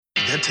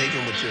they're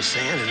taking what you're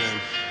saying to them,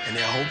 and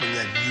they're hoping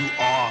that you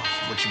are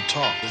what you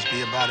talk. Let's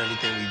be about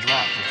everything we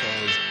drop,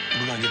 because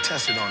we're gonna get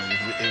tested on it.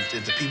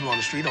 If the people on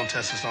the street don't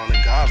test us on it,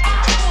 God's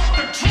gonna test us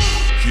on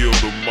it. Kill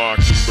the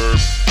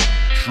Mockingbird,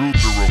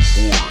 Truth to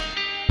Report,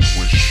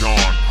 with Sean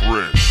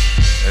Chris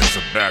and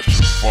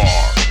Sebastian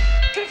Farr.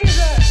 Kick his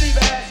ass,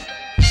 Steve-ass!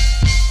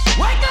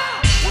 Wake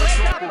up!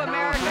 Wake up,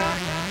 America!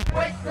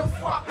 Wake the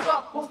fuck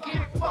up or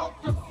get woke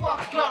the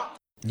fuck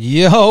up!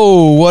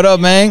 Yo, what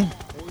up, man?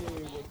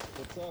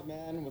 What's up,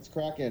 man? What's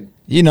cracking?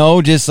 You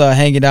know, just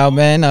hanging out,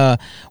 man.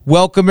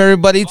 Welcome,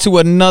 everybody, to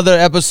another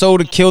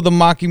episode of Kill the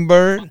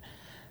Mockingbird.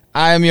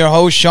 I am your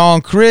host,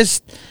 Sean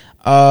Chris.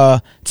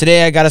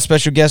 Today I got a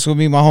special guest with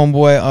me, my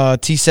homeboy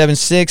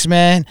T76,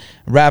 man,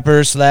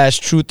 rapper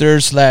slash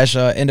truther slash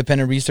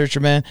independent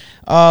researcher, man.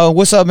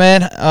 What's up,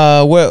 man?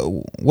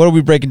 What are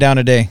we breaking down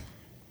today?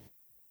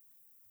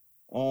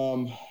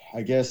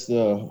 I guess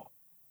the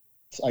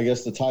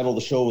title of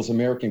the show was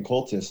American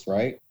Cultist,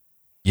 right?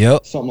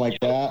 Yep. Something like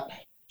that.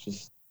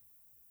 Just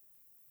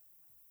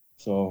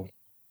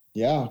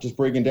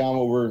breaking down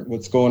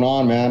what's going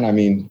on, man. I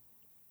mean,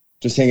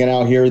 just hanging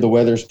out here. The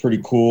weather's pretty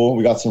cool.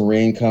 We got some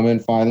rain coming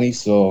finally,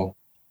 so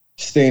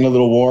staying a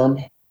little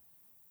warm.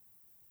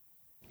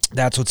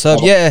 That's what's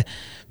up. Yeah.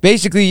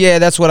 Basically, yeah,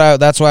 that's why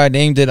I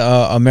named it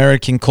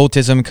American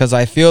Cultism, because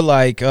I feel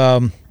like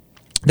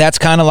that's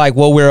kind of like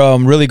what we're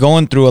really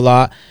going through a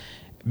lot.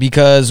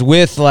 Because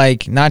with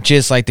like not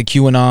just like the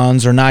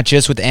QAnons, or not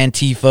just with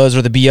Antifas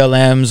or the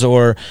BLMs,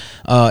 or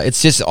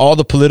it's just all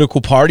the political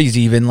parties,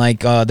 even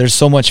like there's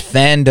so much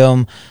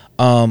fandom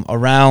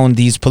around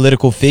these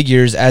political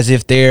figures, as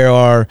if they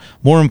are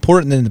more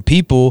important than the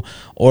people,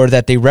 or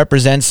that they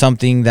represent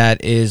something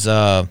that is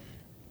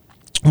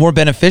more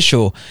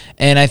beneficial.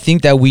 And I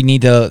think that we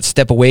need to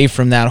step away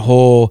from that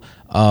whole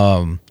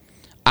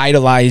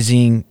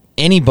idolizing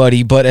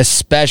anybody, but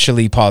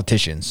especially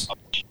politicians.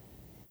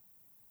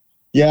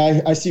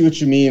 Yeah, I see what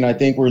you mean. I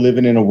think we're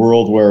living in a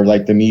world where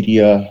like the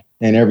media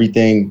and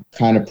everything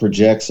kind of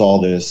projects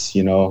all this,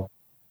 you know.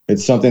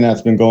 It's something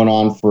that's been going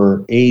on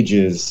for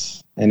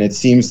ages, and it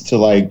seems to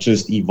like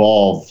just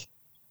evolve.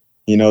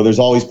 You know, there's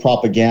always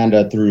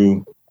propaganda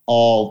through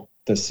all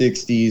the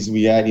 60s.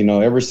 We had, you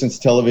know, ever since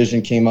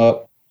television came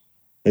up,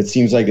 it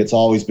seems like it's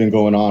always been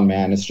going on,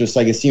 man. It's just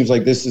like, it seems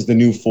like this is the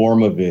new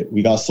form of it.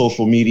 We got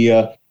social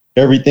media.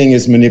 Everything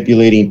is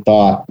manipulating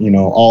thought. You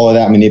know, all of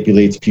that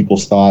manipulates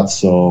people's thoughts.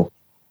 So,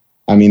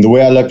 I mean, the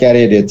way I look at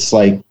it, it's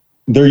like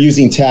they're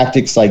using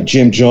tactics like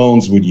Jim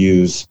Jones would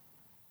use.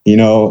 You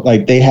know,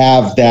 like they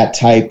have that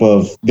type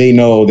of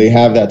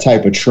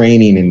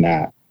training in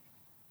that.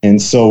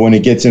 And so when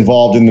it gets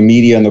involved in the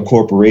media and the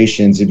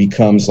corporations, it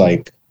becomes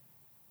like,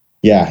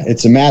 yeah,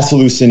 it's a mass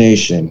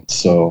hallucination.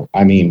 So,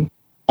 I mean,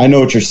 I know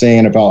what you're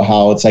saying about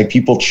how it's like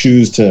people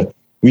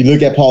we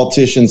look at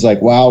politicians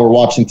like, wow, we're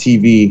watching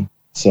TV.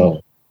 So,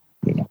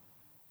 you know.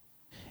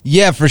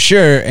 Yeah, for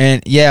sure.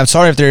 And yeah, I'm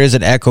sorry if there is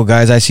an echo,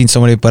 guys. I've seen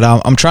somebody, but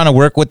I'm trying to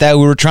work with that.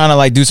 We were trying to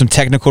like do some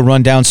technical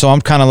rundown, so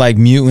I'm kind of like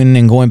muting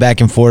and going back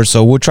and forth.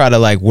 So we'll try to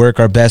like work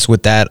our best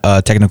with that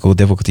technical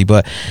difficulty.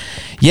 But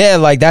yeah,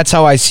 like that's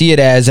how I see it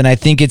as, and I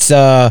think it's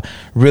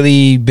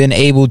really been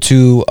able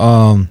to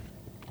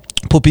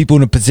put people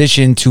in a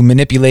position to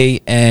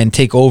manipulate and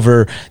take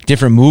over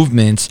different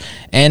movements,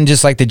 and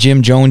just like the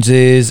Jim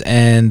Joneses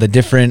and the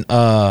different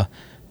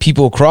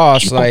people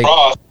across, like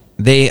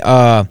they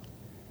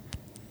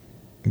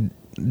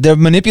the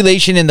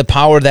manipulation and the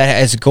power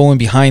that is going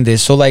behind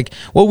this. So like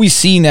what we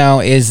see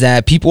now is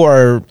that people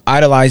are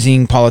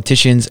idolizing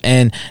politicians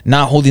and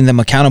not holding them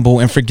accountable,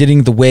 and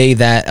forgetting the way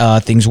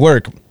that things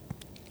work.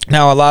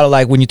 Now, a lot of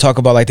like when you talk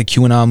about like the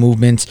QAnon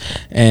movements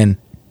and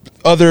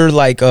other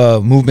like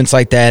movements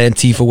like that,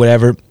 Antifa,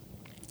 whatever,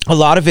 a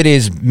lot of it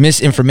is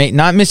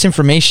not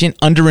misinformation,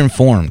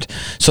 underinformed.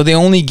 So they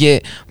only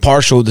get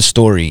partial of the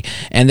story,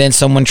 and then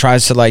someone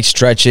tries to like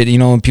stretch it, you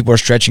know, and people are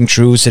stretching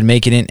truths and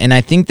making it. And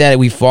I think that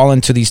we fall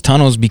into these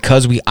tunnels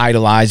because we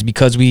idolize,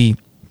 because we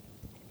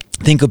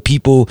think of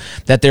people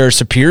that they're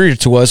superior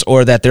to us,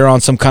 or that they're on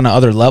some kind of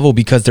other level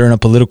because they're in a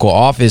political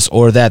office,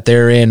 or that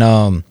they're in,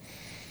 a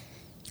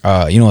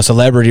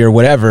celebrity or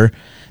whatever,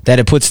 that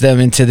it puts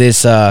them into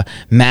this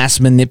mass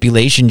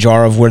manipulation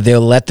jar of where they'll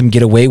let them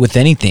get away with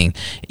anything,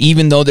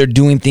 even though they're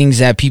doing things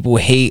that people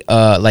hate.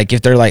 Like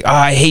if they're like,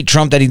 I hate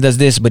Trump that he does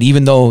this, but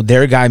even though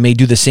their guy may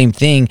do the same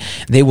thing,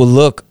 they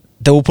will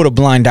put a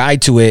blind eye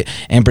to it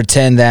and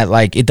pretend that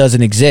like it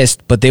doesn't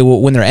exist. But they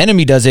will, when their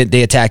enemy does it,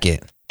 they attack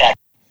it.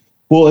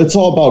 Well, it's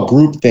all about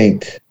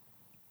groupthink.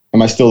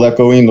 Am I still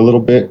echoing a little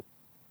bit?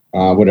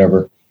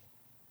 Whatever.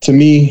 To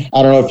me,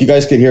 I don't know if you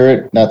guys could hear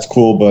it. That's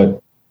cool, but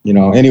you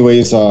know,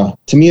 anyways, to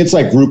me, it's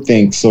like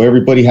groupthink. So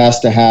everybody has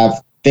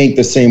to think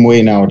the same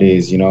way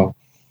nowadays, you know?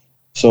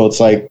 So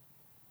it's like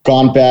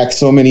gone back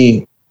so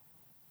many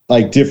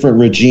like different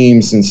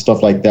regimes and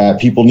stuff like that.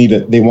 People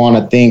they want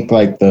to think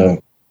like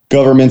the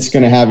government's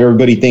going to have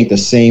everybody think the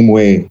same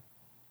way.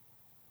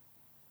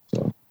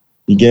 So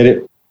you get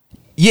it?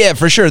 Yeah,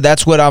 for sure.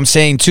 That's what I'm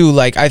saying too.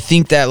 Like, I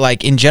think that,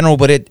 like, in general,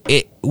 but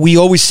we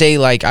always say,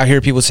 like, I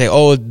hear people say,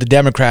 oh, the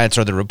Democrats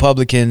or the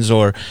Republicans,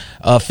 or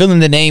fill in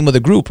the name of the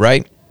group,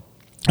 right?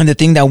 And the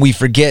thing that we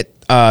forget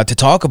to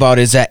talk about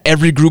is that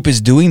every group is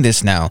doing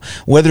this now.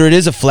 Whether it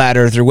is a flat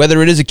earther,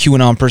 whether it is a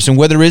QAnon person,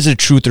 whether it is a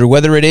truther,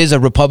 whether it is a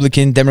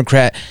Republican,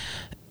 Democrat,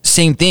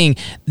 same thing.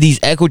 These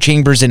echo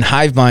chambers and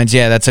hive minds.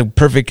 Yeah, that's a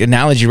perfect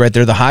analogy right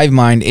there. The hive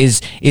mind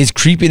is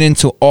creeping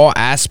into all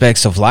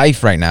aspects of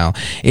life right now.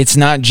 It's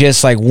not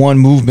just like one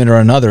movement or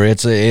another.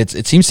 It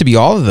seems to be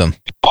all of them.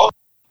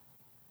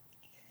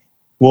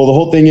 Well, the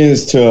whole thing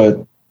is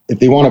if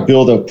they want to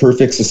build a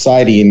perfect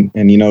society,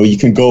 and you know, you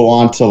can go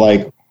on to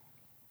like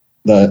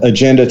the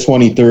Agenda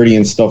 2030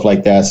 and stuff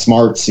like that,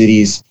 smart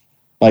cities.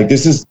 Like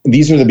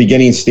these are the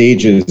beginning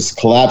stages.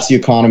 Collapse the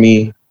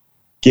economy,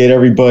 get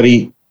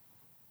everybody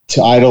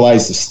to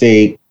idolize the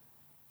state,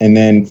 and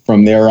then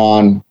from there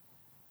on,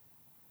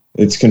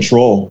 it's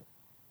control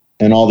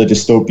and all the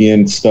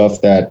dystopian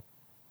stuff that,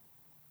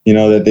 you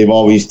know, that they've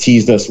always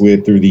teased us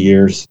with through the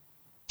years.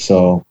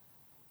 So,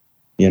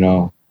 you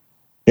know,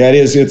 yeah,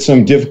 it's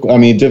some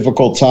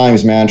difficult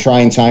times, man,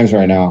 trying times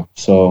right now.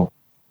 So,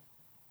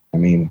 I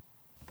mean,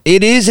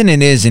 it is and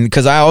it isn't,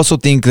 because I also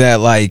think that,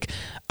 like,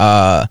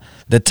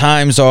 the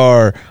times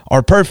are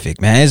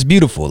perfect, man. It's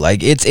beautiful.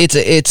 Like,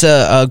 it's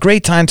a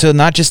great time to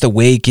not just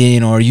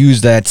awaken or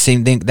use that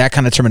same thing, that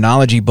kind of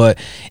terminology, but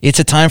it's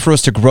a time for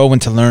us to grow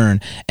and to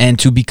learn and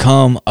to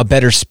become a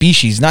better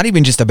species. Not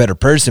even just a better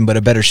person, but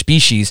a better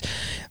species.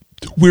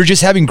 We're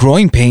just having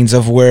growing pains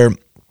of where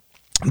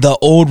the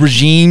old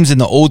regimes and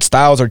the old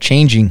styles are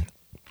changing.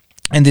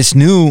 And this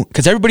new,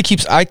 because everybody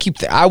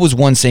I was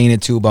one saying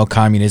it too about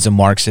communism,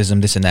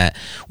 Marxism, this and that,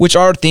 which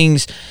are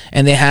things,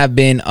 and they have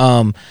been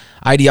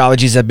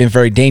ideologies that have been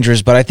very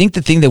dangerous. But I think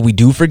the thing that we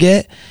do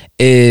forget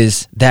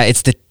is that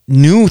it's the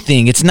new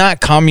thing. It's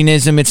not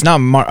communism. It's not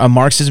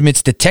Marxism.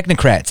 It's the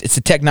technocrats. It's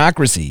the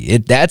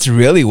technocracy. That's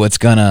really what's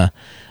gonna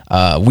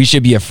we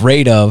should be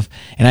afraid of.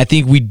 And I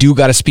think we do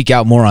got to speak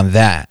out more on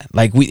that.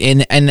 Like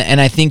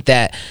and I think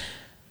that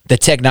the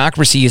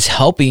technocracy is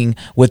helping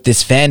with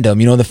this fandom.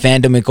 You know, the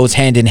fandom, it goes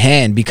hand in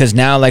hand, because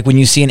now, like, when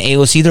you see an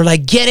AOC, they're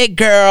like, get it,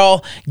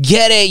 girl,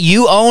 get it,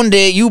 you owned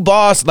it, you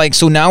boss. Like,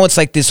 so now it's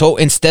like this whole,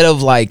 instead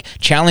of like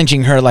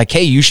challenging her, like,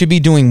 hey, you should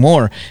be doing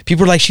more,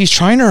 people are like, she's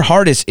trying her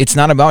hardest. It's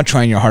not about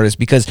trying your hardest,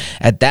 because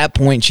at that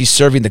point she's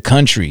serving the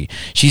country.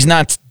 She's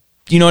not,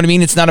 you know what I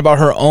mean? It's not about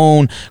her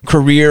own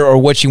career or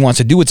what she wants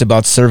to do. It's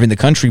about serving the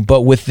country.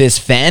 But with this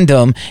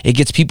fandom, it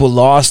gets people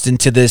lost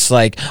into this,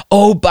 like,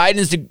 oh,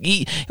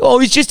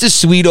 he's just a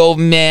sweet old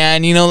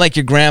man, you know, like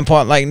your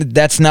grandpa. Like,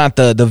 that's not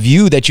the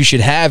view that you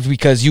should have,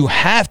 because you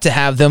have to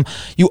have them.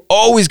 You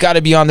always got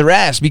to be on their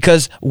ass,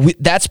 because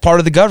that's part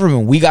of the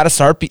government. We got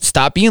to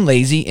stop being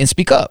lazy and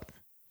speak up.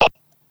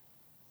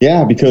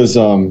 Yeah, because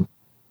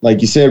like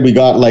you said, we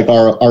got, like,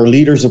 our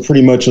leaders are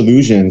pretty much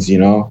illusions, you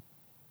know.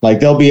 Like,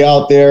 they'll be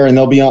out there and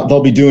they'll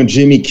be doing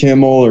Jimmy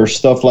Kimmel or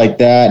stuff like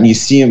that, and you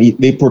see them,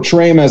 they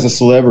portray him as a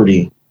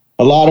celebrity.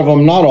 A lot of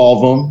them, not all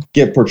of them,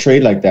 get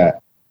portrayed like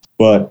that.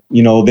 But,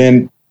 you know,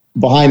 then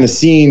behind the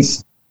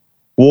scenes,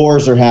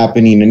 wars are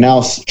happening, and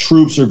now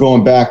troops are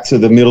going back to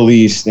the Middle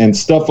East and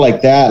stuff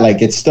like that.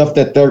 Like, it's stuff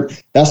that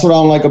that's what I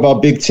don't like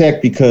about big tech,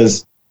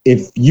 because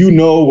if you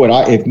know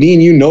if me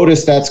and you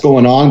notice that's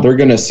going on, they're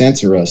going to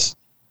censor us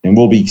and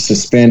we'll be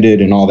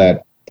suspended and all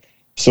that.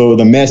 So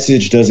the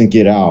message doesn't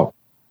get out.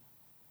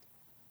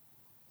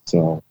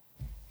 So,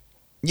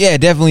 yeah,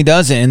 it definitely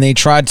doesn't. And they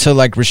tried to,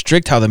 like,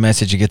 restrict how the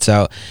message gets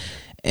out.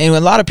 And a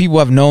lot of people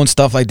have known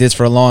stuff like this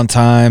for a long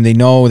time. They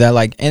know that,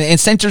 like, and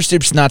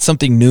censorship's not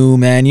something new,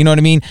 man. You know what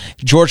I mean?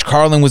 George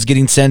Carlin was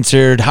getting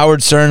censored.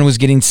 Howard Stern was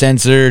getting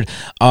censored.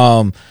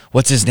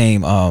 What's his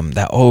name?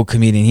 That old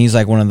comedian. He's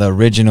like one of the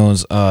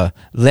originals.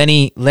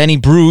 Lenny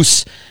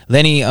Bruce.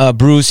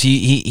 Bruce.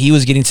 He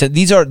was getting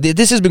censored.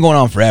 This has been going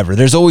on forever.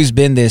 There's always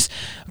been this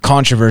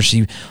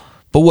controversy.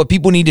 But what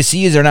people need to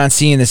see is they're not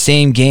seeing the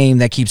same game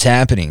that keeps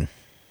happening.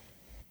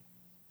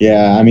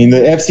 Yeah, I mean, the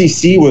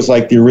FCC was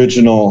like the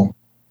original,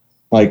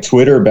 like,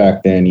 Twitter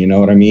back then, you know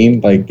what I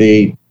mean? Like,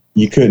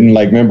 you couldn't,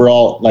 like, remember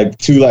all, like,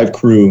 2 Live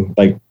Crew,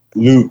 like,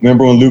 Luke,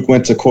 remember when Luke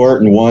went to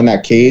court and won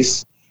that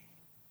case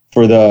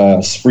for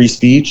the free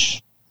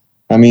speech?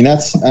 I mean,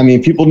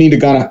 people need to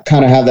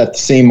kind of have that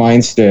same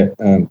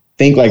mindset,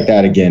 think like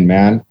that again,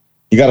 man.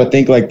 You got to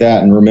think like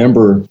that and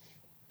remember,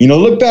 you know,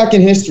 look back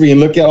in history and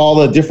look at all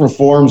the different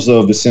forms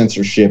of the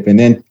censorship, and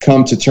then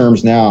come to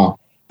terms now.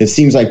 It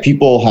seems like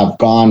people have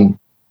gone,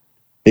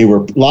 a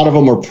lot of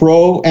them were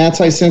pro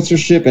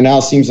anti-censorship, and now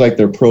it seems like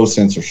they're pro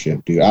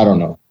censorship, dude. I don't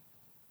know.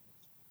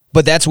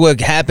 But that's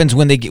what happens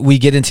when we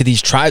get into this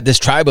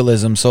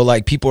tribalism. So,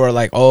 like, people are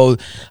like, oh,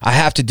 I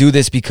have to do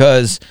this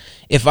because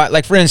if I,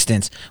 like, for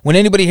instance, when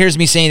anybody hears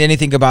me saying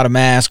anything about a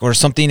mask or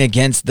something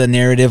against the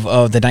narrative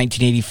of the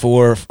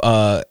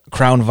 1984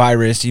 crown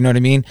virus, you know what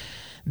I mean?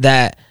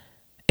 That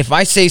if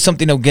I say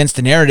something against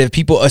the narrative,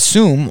 people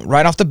assume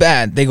right off the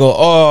bat, they go,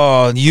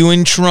 oh, you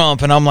and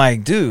Trump. And I'm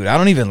like, dude, I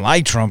don't even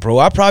like Trump, bro.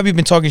 I've probably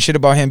been talking shit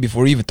about him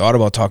before you even thought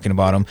about talking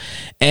about him.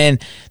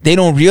 And they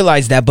don't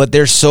realize that, but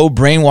they're so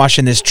brainwashed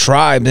in this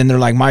tribe. And they're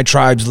like, my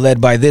tribe's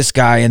led by this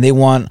guy and they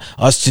want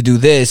us to do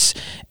this.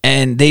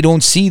 And they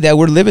don't see that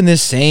we're living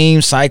this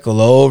same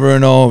cycle over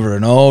and over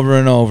and over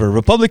and over.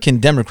 Republican,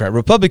 Democrat.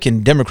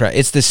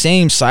 It's the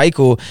same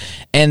cycle.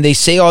 And they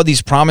say all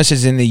these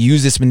promises and they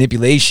use this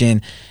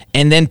manipulation.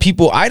 And then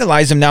people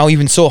idolize them now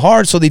even so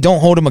hard, so they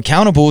don't hold them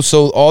accountable.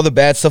 So all the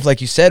bad stuff, like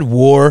you said,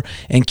 war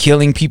and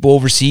killing people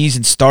overseas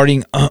and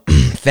starting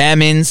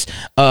famines,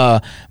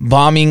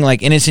 bombing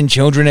like innocent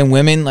children and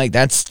women, like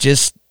that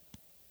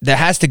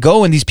has to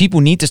go. And these people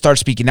need to start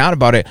speaking out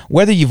about it,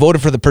 whether you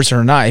voted for the person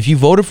or not. If you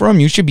voted for him,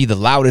 you should be the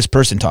loudest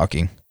person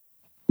talking.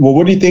 Well,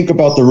 what do you think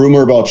about the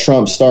rumor about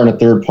Trump starting a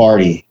third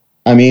party?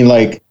 I mean,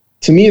 like,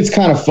 to me, it's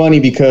kind of funny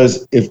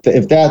because if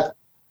that,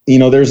 you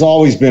know, there's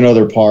always been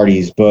other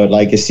parties, but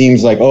like, it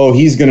seems like, oh,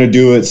 he's going to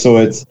do it. So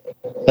it's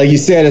like you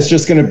said, it's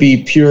just going to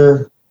be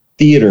pure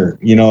theater.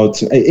 You know,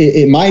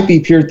 it might be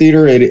pure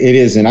theater. It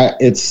isn't.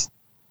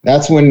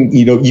 That's when,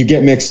 you know, you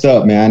get mixed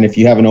up, man. If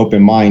you have an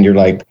open mind, you're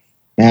like,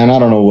 man, I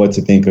don't know what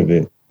to think of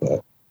it,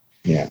 but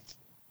yeah.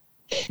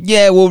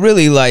 Yeah. Well,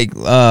 really, like,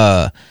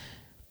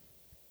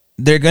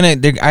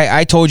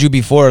 I told you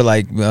before,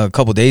 like a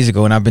couple days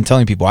ago, and I've been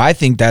telling people, I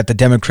think that the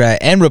Democrat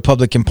and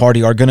Republican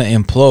Party are going to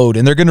implode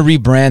and they're going to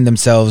rebrand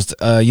themselves.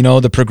 You know,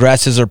 the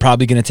progressives are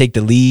probably going to take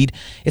the lead.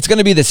 It's going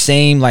to be the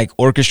same, like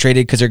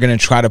orchestrated, because they're going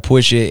to try to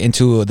push it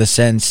into the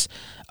sense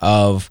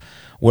of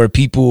where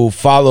people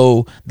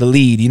follow the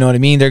lead. You know what I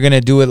mean? They're going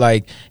to do it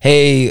like,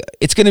 hey,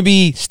 it's going to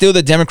be still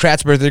the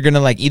Democrats, but they're going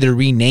to like either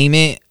rename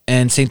it,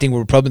 and same thing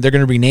with Republicans. They're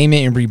going to rename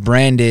it and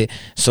rebrand it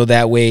so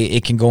that way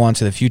it can go on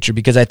to the future,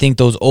 because I think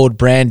those old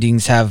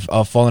brandings have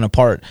fallen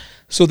apart.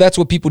 So that's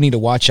what people need to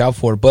watch out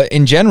for. But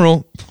in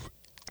general,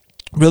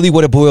 really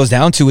what it boils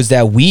down to is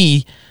that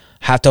we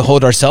have to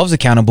hold ourselves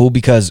accountable,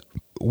 because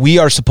we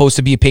are supposed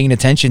to be paying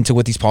attention to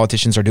what these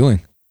politicians are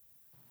doing.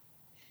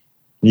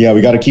 Yeah,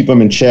 we got to keep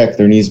them in check.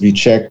 There needs to be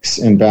checks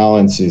and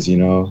balances, you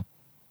know.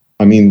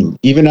 I mean,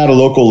 even at a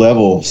local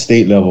level,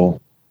 state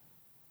level,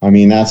 I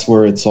mean, that's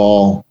where it's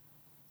all,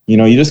 you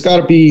know, you just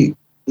got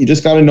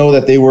to know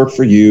that they work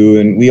for you.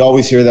 And we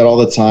always hear that all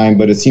the time,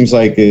 but it seems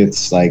like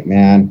it's like,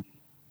 man,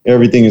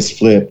 everything is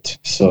flipped.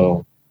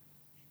 So,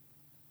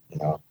 you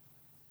know.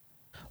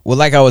 Well,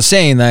 like I was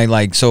saying,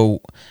 like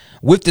so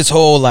with this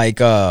whole like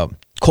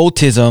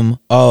cultism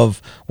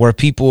of where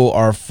people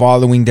are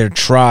following their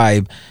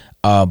tribe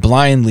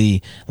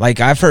blindly,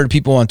 like I've heard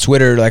people on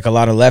Twitter, like a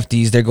lot of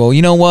lefties, they go,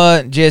 you know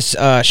what, just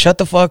shut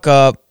the fuck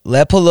up,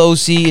 let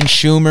Pelosi and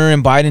Schumer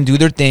and Biden do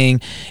their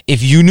thing.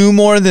 If you knew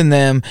more than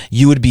them,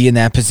 you would be in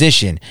that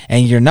position,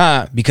 and you're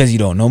not, because you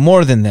don't know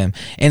more than them.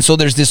 And so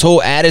there's this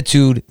whole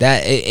attitude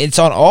that it's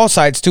on all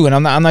sides too, and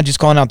I'm not just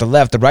calling out the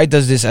left, the right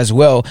does this as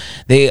well.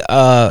 They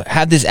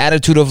have this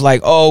attitude of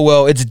like, oh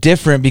well, it's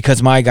different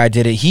because my guy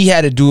did it, he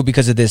had to do it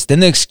because of this. Then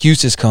the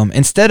excuses come,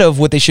 instead of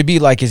what they should be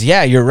like is,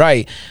 yeah, you're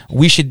right,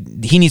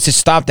 he needs to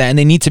stop that, and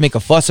they need to make a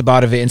fuss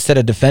about it instead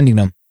of defending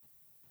them.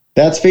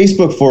 That's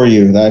Facebook for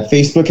you. That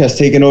Facebook has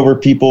taken over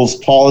people's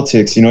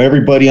politics. You know,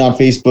 everybody on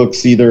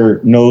Facebook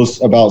either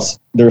knows about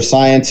their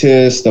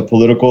scientist, a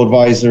political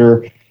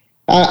advisor.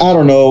 I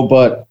don't know,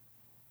 but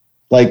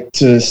like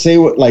to say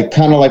what, like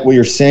kind of like what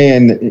you're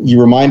saying, you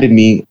reminded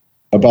me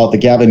about the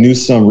Gavin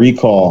Newsom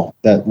recall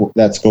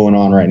that's going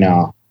on right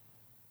now.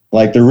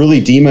 Like they're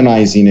really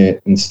demonizing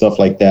it and stuff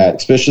like that,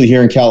 especially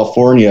here in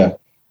California.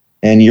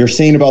 And you're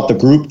saying about the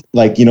group,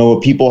 like, you know,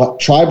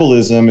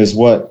 tribalism is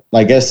what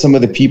I guess some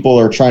of the people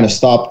are trying to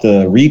stop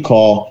the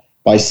recall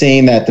by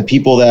saying that the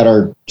people that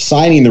are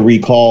signing the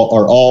recall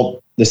are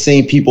all the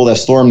same people that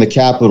stormed the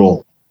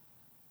Capitol.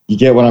 You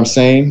get what I'm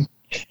saying?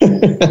 Yeah,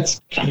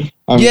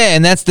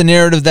 and that's the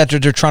narrative that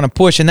they're trying to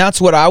push. And that's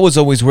what I was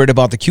always worried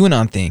about the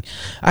QAnon thing.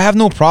 I have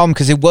no problem,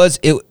 because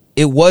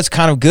it was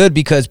kind of good,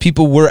 because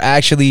people were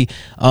actually,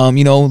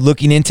 you know,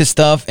 looking into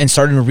stuff and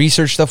starting to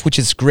research stuff, which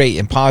is great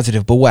and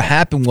positive. But what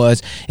happened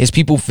is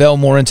people fell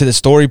more into the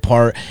story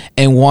part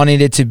and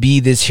wanted it to be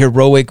this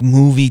heroic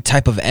movie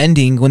type of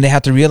ending, when they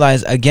have to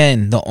realize,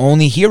 again, the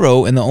only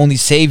hero and the only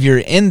savior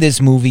in this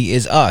movie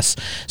is us.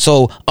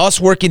 So us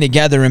working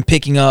together and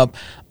picking up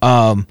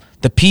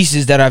the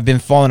pieces that have been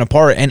falling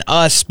apart, and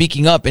us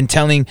speaking up and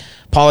telling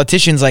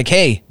politicians like,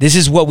 hey, this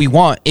is what we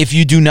want. If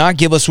you do not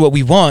give us what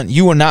we want,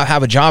 you will not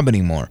have a job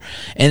anymore.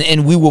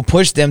 And we will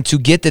push them to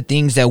get the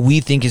things that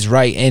we think is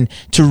right. And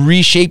to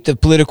reshape the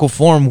political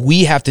form,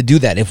 we have to do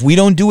that. If we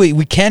don't do it,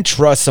 we can't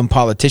trust some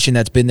politician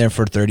that's been there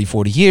for 30,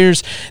 40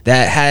 years,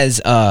 that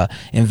has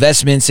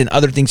investments and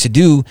other things to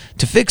do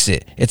to fix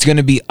it. It's going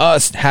to be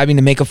us having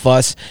to make a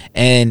fuss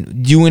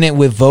and doing it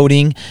with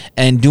voting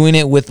and doing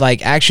it with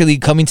like actually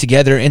coming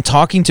together and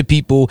talking to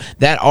people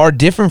that are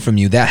different from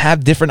you, that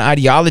have different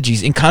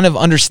ideologies, and kind of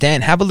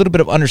have a little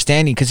bit of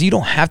understanding, because you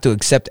don't have to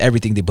accept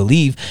everything they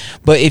believe.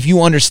 But if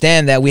you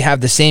understand that we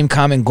have the same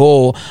common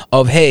goal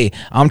of, hey,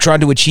 I'm trying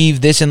to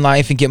achieve this in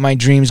life and get my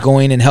dreams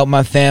going and help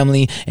my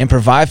family and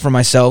provide for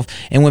myself.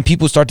 And when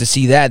people start to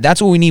see that,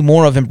 that's what we need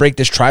more of, and break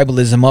this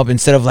tribalism up,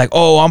 instead of like,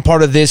 oh, I'm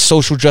part of this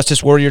social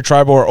justice warrior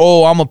tribe, or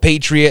oh, I'm a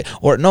patriot,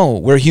 or no,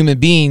 we're human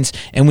beings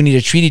and we need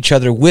to treat each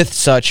other with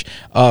such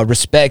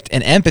respect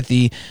and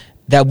empathy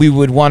that we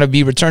would want to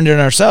be returned in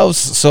ourselves,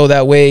 so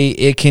that way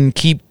it can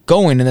keep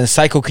going and the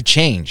cycle could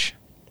change.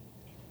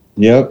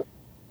 Yep.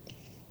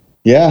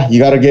 Yeah, you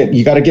gotta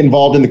get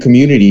involved in the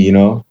community, you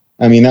know.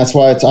 I mean, that's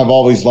why I've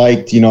always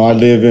liked, you know, I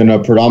live in a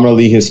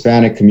predominantly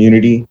Hispanic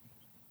community,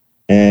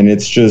 and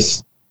it's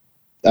just,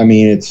 I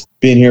mean, it's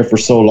been here for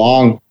so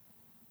long,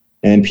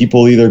 and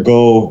people either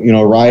go, you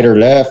know, right or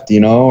left, you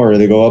know, or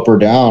they go up or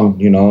down,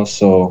 you know.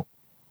 So,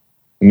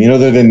 I mean,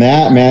 other than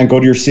that, man, go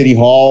to your city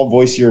hall,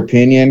 voice your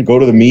opinion, go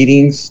to the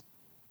meetings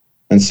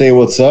and say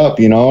what's up,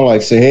 you know,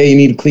 like say, hey, you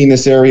need to clean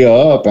this area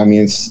up. I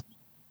mean,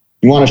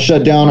 you want to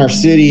shut down our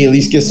city, at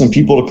least get some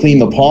people to clean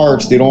the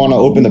parks. They don't want to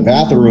open the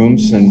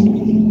bathrooms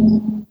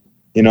and,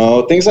 you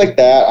know, things like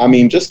that. I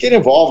mean, just get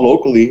involved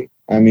locally.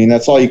 I mean,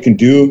 that's all you can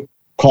do.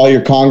 Call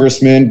your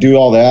congressman, do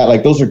all that.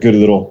 Like, those are good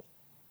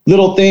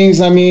little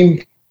things. I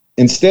mean,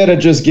 instead of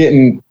just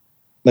getting,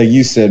 like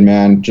you said,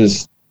 man,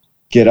 just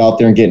get out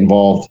there and get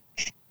involved.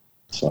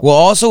 So. Well,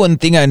 also one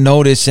thing I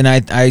noticed, and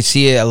I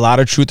see a lot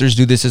of truthers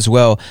do this as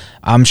well.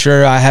 I'm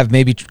sure I have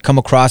maybe come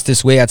across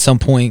this way at some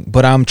point,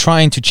 but I'm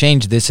trying to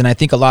change this, and I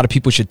think a lot of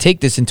people should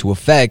take this into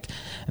effect,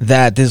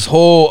 that this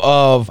whole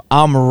of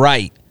I'm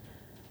right.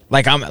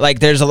 Like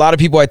there's a lot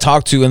of people I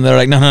talk to and they're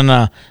like,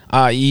 no,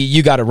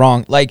 you got it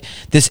wrong. Like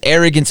this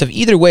arrogance of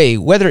either way,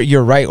 whether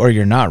you're right or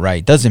you're not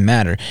right, doesn't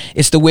matter.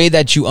 It's the way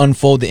that you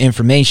unfold the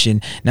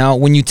information. Now,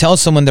 when you tell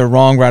someone they're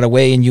wrong right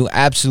away and you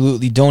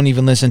absolutely don't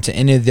even listen to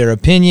any of their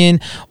opinion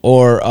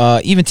or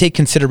even take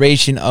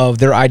consideration of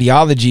their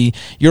ideology,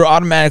 you're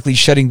automatically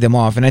shutting them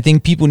off. And I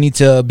think people need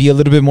to be a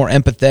little bit more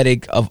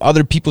empathetic of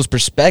other people's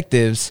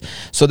perspectives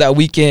so that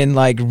we can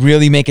like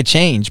really make a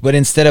change. But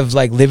instead of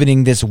like living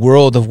in this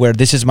world of where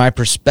this is my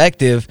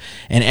perspective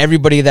and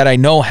everybody that I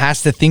know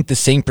has to think the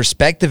same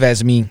perspective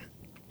as me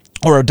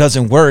or it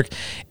doesn't work,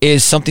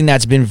 is something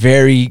that's been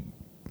very,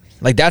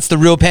 like, that's the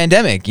real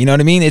pandemic. You know what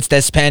I mean? It's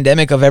this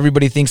pandemic of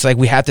everybody thinks like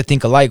we have to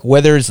think alike,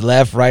 whether it's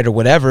left, right, or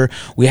whatever.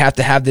 We have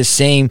to have this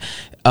same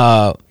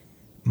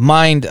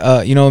mind,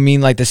 you know what I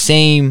mean? Like the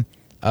same,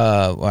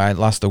 well, I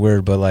lost the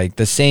word, but like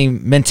the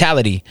same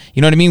mentality.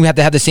 You know what I mean? We have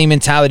to have the same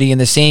mentality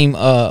and the same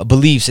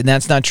beliefs, and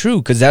that's not true,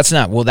 because that's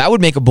not, well, that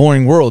would make a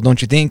boring world,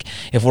 don't you think?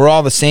 If we're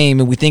all the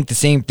same and we think the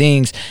same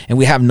things and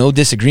we have no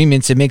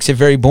disagreements, it makes it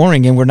very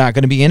boring and we're not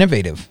going to be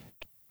innovative.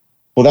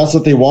 Well, that's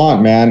what they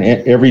want, man.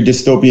 Every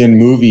dystopian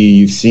movie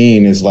you've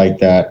seen is like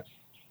that,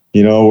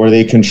 you know, where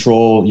they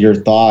control your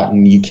thought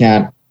and you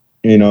can't,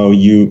 you know,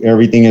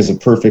 everything is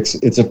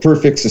it's a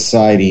perfect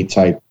society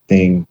type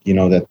thing, you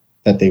know,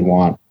 that they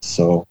want.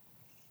 So,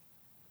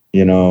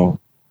 you know,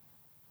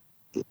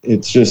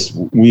 it's just,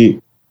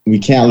 we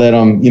can't let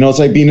them, you know, it's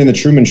like being in the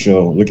Truman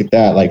Show. Look at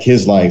that, like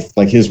his life,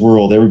 like his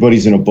world,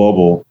 everybody's in a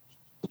bubble.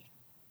 And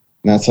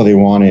that's how they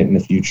want it in the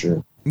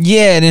future.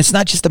 Yeah, and it's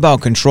not just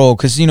about control,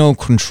 because, you know,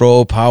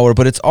 control, power,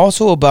 but it's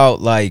also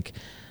about like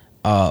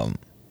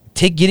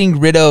getting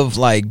rid of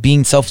like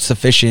being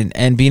self-sufficient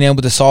and being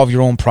able to solve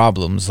your own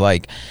problems.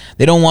 Like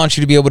they don't want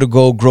you to be able to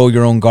go grow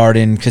your own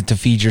garden to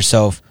feed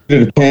yourself.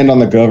 You depend on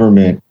the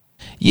government.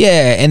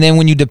 Yeah, and then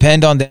when you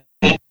depend on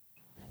them,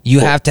 you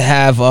have to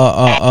have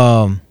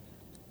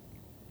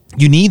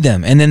you need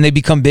them, and then they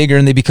become bigger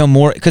and they become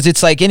more, because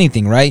it's like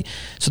anything, right?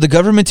 So the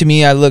government, to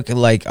me, I look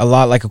like a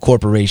lot like a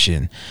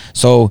corporation.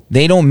 So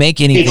they don't make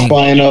anything. He's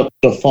buying up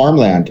the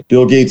farmland.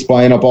 Bill Gates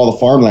buying up all the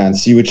farmland.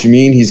 See what you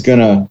mean?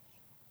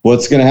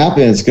 What's gonna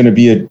happen? It's gonna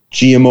be a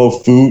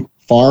GMO food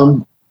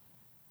farm,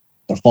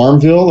 a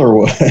Farmville, or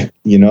what?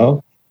 You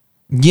know?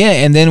 Yeah,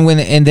 and then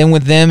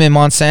with them and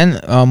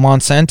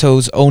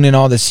Monsanto's owning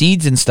all the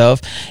seeds and stuff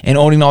and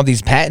owning all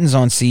these patents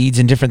on seeds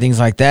and different things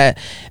like that,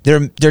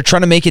 they're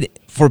trying to make it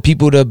for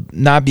people to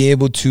not be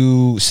able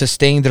to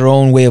sustain their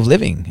own way of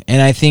living.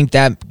 And I think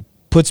that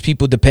puts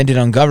people dependent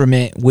on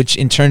government, which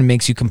in turn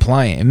makes you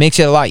compliant. It makes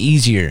it a lot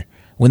easier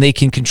when they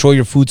can control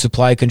your food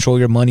supply, control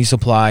your money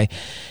supply,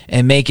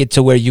 and make it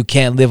to where you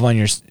can't live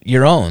on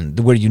your own,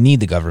 where you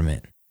need the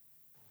government.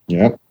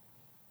 Yep.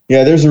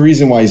 Yeah, there's a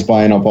reason why he's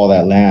buying up all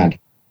that land.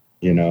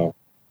 You know,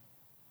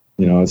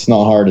 it's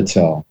not hard to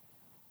tell.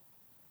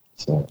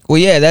 So. Well,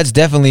 yeah, that's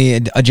definitely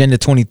Agenda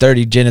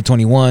 2030, Agenda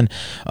 21,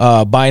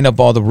 buying up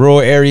all the rural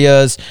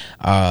areas,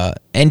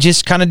 and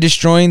just kind of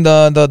destroying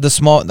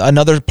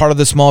another part of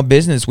the small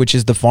business, which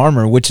is the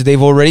farmer, which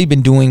they've already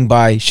been doing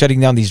by shutting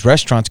down these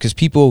restaurants, because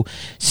people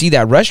see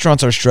that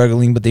restaurants are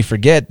struggling, but they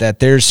forget that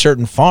there's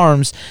certain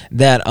farms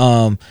that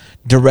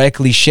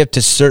directly ship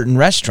to certain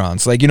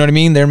restaurants. Like, you know what I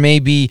mean? There may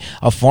be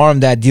a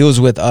farm that deals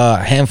with a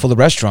handful of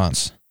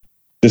restaurants.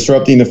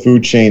 disrupting the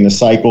food chain. The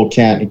cycle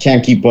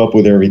can't keep up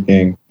with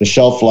everything. The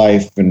shelf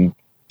life and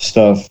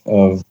stuff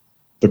of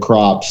the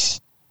crops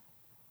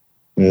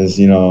is,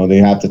 you know, they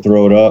have to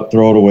throw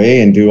it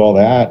away and do all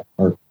that,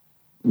 or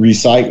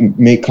recycle,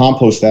 make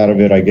compost out of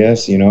it, I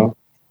guess, you know.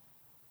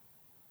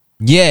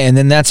 Yeah, and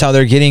then that's how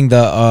they're getting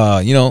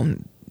the, you know,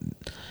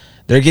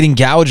 they're getting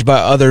gouged by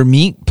other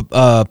meat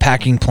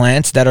packing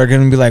plants that are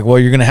going to be like, well,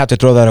 you're going to have to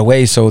throw that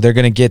away. So they're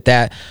going to get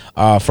that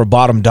for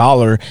bottom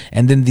dollar.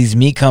 And then these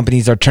meat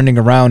companies are turning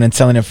around and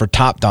selling it for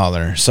top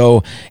dollar.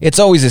 So it's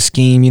always a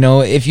scheme. You know,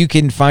 if you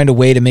can find a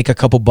way to make a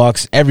couple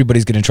bucks,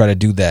 everybody's going to try to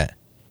do that.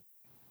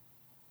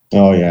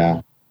 Oh,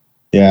 yeah.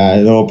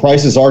 Yeah, the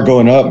prices are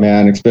going up,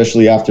 man,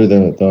 especially after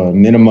the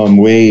minimum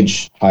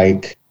wage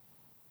hike.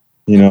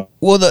 You know,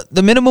 well,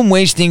 the minimum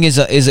wage thing is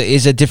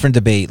a different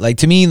debate. Like,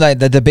 to me, like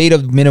the debate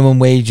of minimum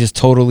wage is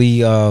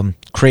totally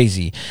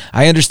crazy.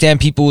 I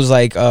understand people's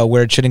like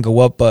where it shouldn't go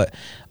up, but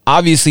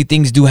obviously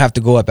things do have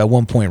to go up at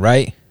one point,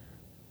 right?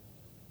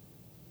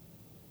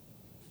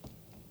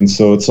 And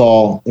so it's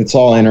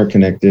all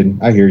interconnected.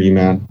 I hear you,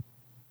 man.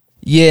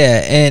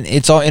 Yeah, and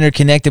it's all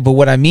interconnected, but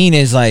what I mean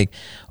is like,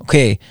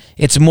 okay,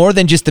 it's more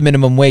than just the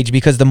minimum wage,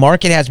 because the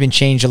market has been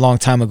changed a long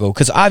time ago.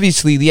 Because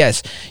obviously,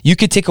 yes, you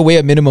could take away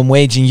a minimum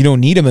wage and you don't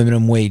need a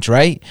minimum wage,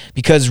 right?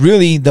 Because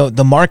really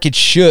the market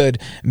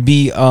should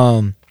be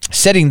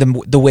setting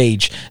the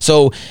wage.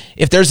 So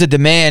if there's a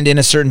demand in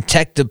a certain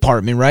tech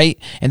department, right,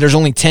 and there's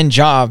only 10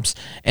 jobs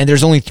and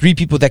there's only 3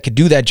 people that could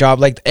do that job,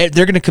 like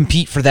they're going to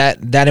compete for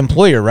that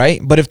employer, right?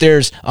 But if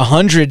there's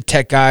 100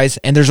 tech guys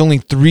and there's only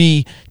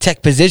 3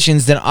 tech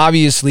positions, then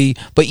obviously,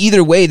 but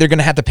either way, they're going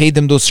to have to pay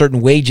them those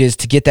certain wages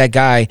to get that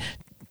guy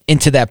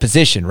into that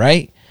position,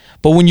 right?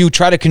 But when you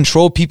try to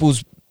control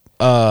people's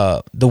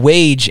the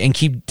wage and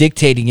keep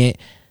dictating it,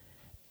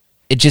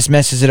 it just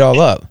messes it all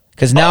up.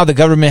 Because now the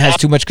government has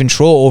too much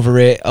control over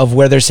it, of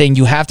where they're saying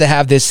you have to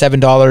have this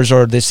 $7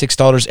 or this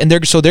 $6, and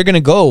they're going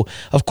to go.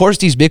 Of course,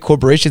 these big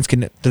corporations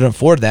can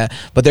afford that,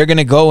 but they're going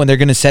to go and they're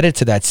going to set it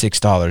to that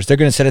 $6. They're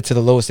going to set it to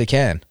the lowest they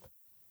can.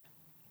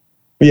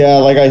 Yeah,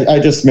 like I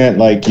just meant,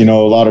 like, you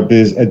know, a lot of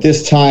at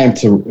this time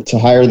to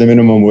hire the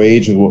minimum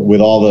wage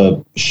with all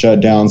the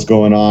shutdowns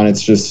going on.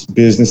 It's just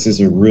businesses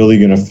are really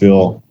going to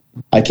feel,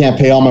 I can't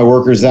pay all my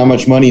workers that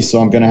much money,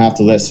 so I'm going to have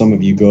to let some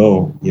of you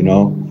go, you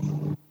know,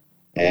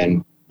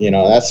 and. You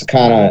know, that's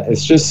kind of, it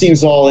just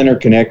seems all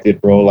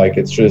interconnected, bro. Like,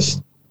 it's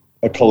just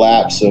a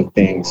collapse of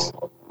things.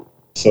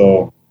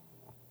 So,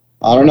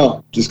 I don't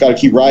know. Just got to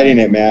keep riding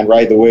it, man.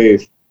 Ride the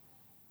wave.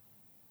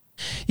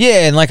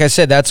 Yeah, and like I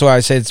said, that's why I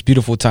said it's a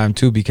beautiful time,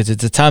 too, because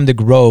it's a time to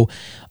grow.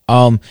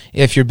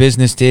 If your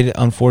business did,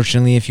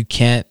 unfortunately, if you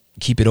can't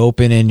keep it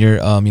open and you're,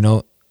 you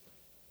know.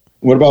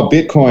 What about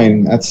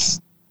Bitcoin?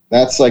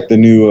 That's like the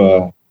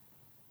new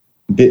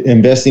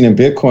investing in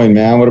Bitcoin,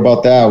 man. What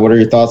about that? What are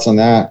your thoughts on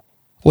that?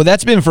 Well,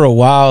 that's been for a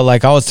while.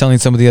 Like I was telling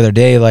somebody the other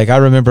day, like I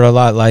remember a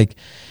lot, like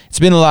it's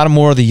been a lot of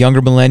more of the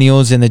younger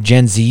millennials and the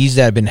Gen Zs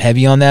that have been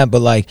heavy on that.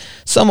 But like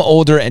some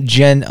older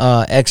Gen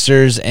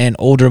Xers and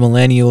older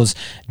millennials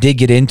did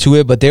get into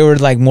it, but they were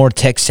like more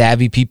tech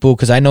savvy people.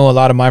 Cause I know a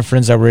lot of my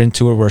friends that were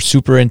into it were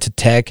super into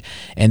tech,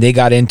 and they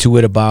got into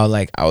it about,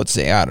 like, I would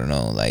say, I don't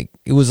know, like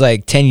it was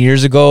like 10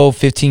 years ago,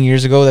 15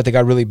 years ago that they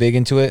got really big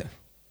into it.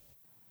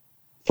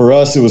 For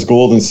us, it was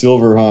gold and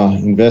silver, huh?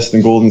 Invest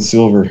in gold and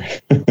silver.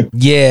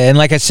 Yeah, and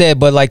like I said,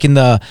 but like in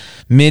the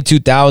mid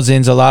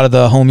 2000s, a lot of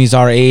the homies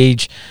our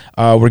age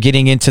were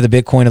getting into the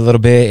Bitcoin a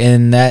little bit,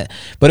 and that.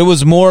 But it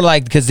was more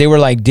like because they were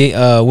like,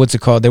 what's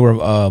it called? They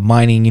were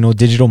mining, you know,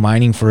 digital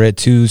mining for it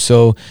too.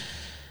 So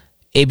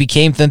it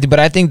became something. But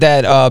I think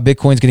that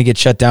Bitcoin's gonna get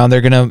shut down.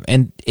 They're gonna,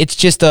 and it's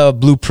just a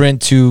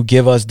blueprint to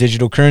give us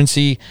digital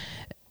currency,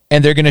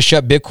 and they're gonna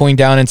shut Bitcoin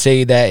down and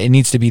say that it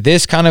needs to be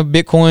this kind of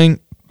Bitcoin.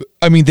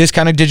 I mean, this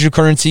kind of digital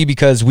currency,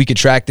 because we could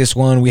track this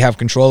one. We have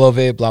control of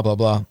it, blah, blah,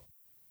 blah.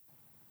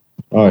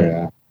 Oh,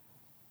 yeah.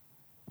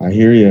 I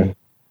hear you.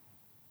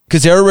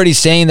 Because they're already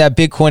saying that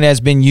Bitcoin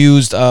has been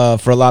used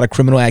for a lot of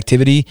criminal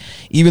activity,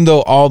 even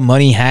though all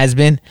money has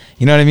been,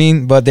 you know what I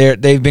mean? But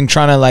they've been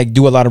trying to like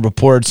do a lot of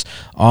reports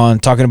on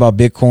talking about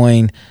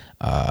Bitcoin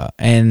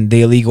and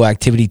the illegal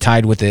activity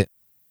tied with it.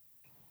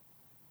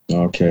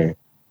 Okay.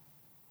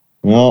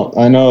 Well,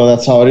 I know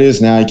that's how it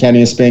is now. You can't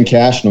even spend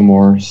cash no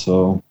more,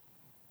 so...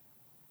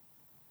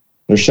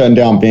 They're shutting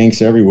down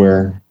banks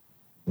everywhere.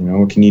 You know,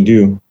 what can you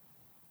do?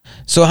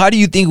 So how do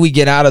you think we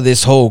get out of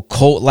this whole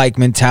cult-like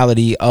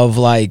mentality of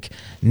like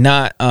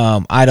not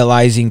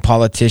idolizing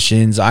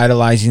politicians,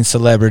 idolizing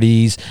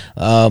celebrities,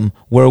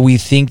 where we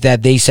think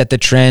that they set the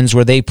trends,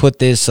 where they put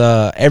this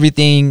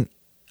everything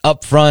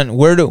up front?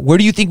 Where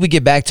do you think we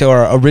get back to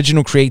our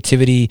original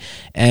creativity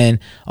and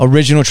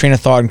original train of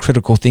thought and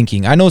critical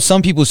thinking? I know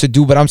some people should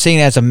do, but I'm saying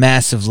as a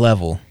massive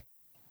level.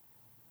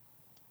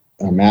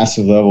 A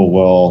massive level,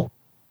 well...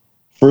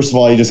 First of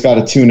all, you just got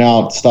to tune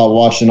out, stop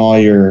watching all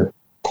your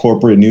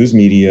corporate news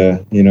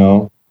media, you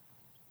know.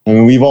 I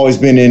mean, we've always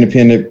been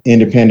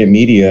independent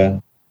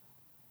media.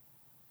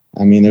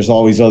 I mean, there's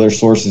always other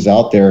sources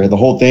out there. The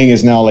whole thing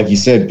is now, like you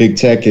said, big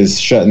tech is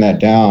shutting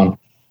that down.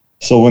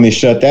 So when they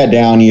shut that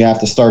down, you have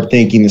to start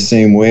thinking the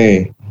same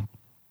way.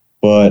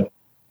 But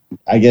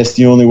I guess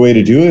the only way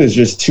to do it is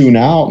just tune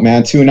out,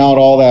 man. Tune out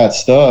all that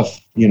stuff,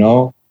 you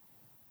know?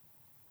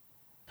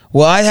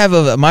 Well, I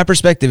have my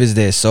perspective is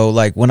this. So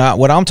like what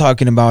I'm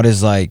talking about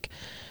is like,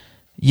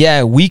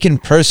 yeah, we can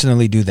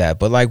personally do that.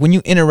 But like when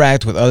you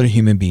interact with other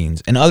human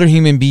beings, and other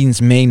human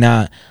beings may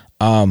not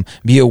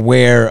be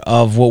aware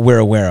of what we're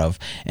aware of.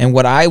 And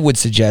what I would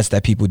suggest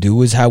that people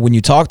do is how when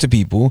you talk to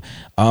people,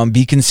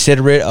 be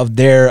considerate of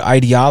their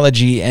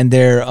ideology and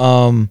their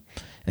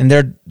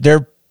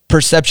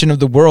perception of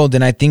the world.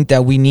 And I think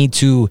that we need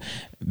to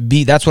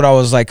be, that's what I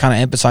was like kind of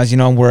emphasizing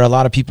on, where a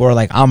lot of people are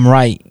like, I'm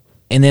right.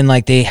 And then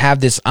like they have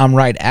this I'm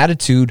right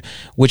attitude,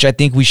 which I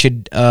think we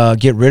should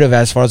get rid of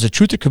as far as the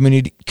truther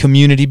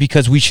community,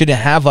 because we shouldn't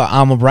have a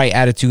I'm right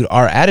attitude.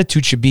 Our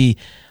attitude should be,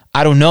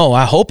 I don't know,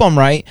 I hope I'm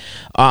right.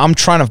 I'm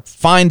trying to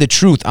find the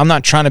truth. I'm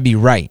not trying to be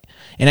right.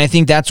 And I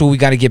think that's what we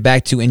got to get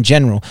back to in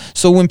general.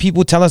 So when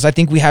people tell us, I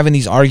think we have in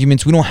these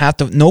arguments, we don't have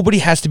to, nobody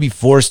has to be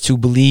forced to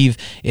believe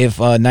if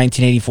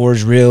 1984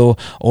 is real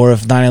or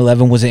if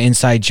 9/11 was an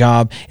inside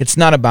job. It's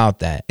not about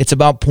that. It's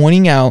about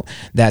pointing out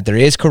that there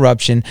is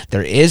corruption.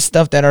 There is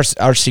stuff that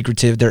are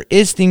secretive. There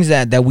is things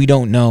that we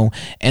don't know.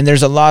 And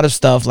there's a lot of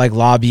stuff like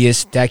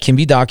lobbyists that can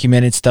be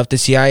documented, stuff the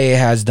CIA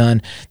has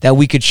done that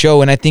we could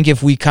show. And I think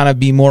if we kind of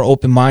be more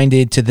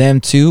open-minded to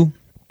them too,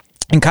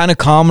 and kind of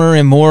calmer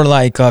and more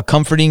like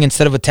comforting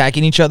instead of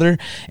attacking each other,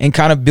 and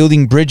kind of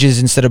building bridges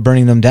instead of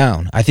burning them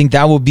down. I think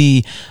that will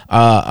be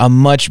a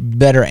much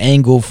better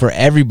angle for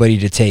everybody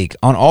to take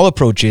on all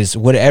approaches,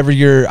 whatever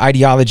your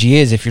ideology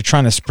is. If you're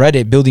trying to spread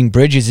it, building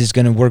bridges is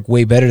going to work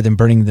way better than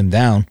burning them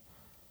down.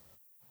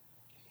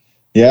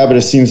 Yeah, but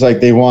it seems like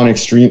they want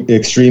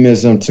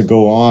extremism to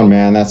go on,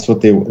 man. That's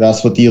what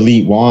the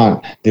elite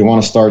want. They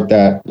want to start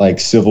that like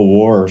civil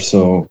war.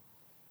 So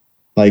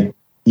like,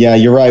 yeah,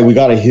 you're right. We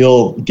got to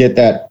heal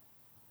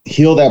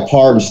that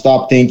part and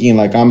stop thinking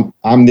like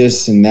I'm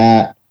this and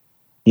that.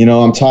 You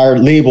know, I'm tired.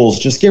 Labels,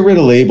 just get rid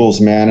of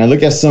labels, man. And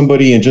look at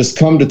somebody and just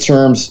come to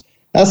terms.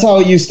 That's how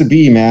it used to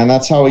be, man.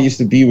 That's how it used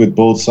to be with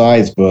both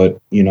sides.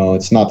 But, you know,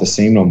 it's not the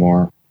same no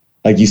more.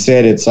 Like you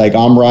said, it's like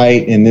I'm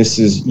right and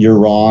you're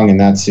wrong and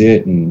that's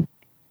it. And,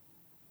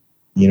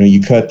 you know,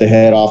 you cut the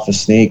head off a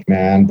snake,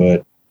 man.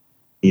 But,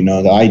 you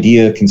know, the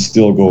idea can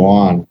still go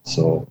on.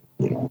 So,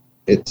 you know,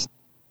 it's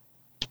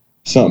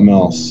something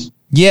else.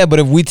 Yeah, but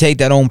if we take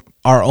that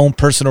our own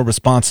personal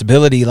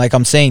responsibility, like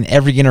I'm saying,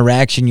 every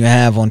interaction you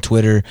have on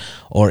Twitter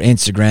or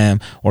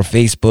Instagram or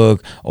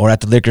Facebook or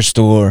at the liquor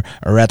store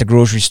or at the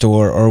grocery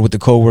store or with the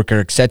coworker,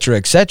 et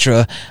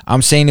cetera,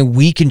 I'm saying that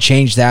we can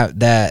change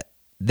that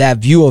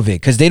view of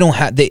it, because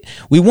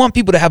we want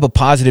people to have a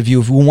positive view.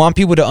 If we want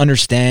people to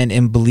understand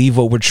and believe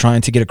what we're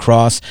trying to get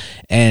across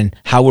and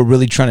how we're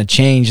really trying to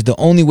change, the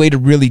only way to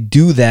really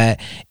do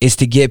that is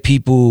to get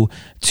people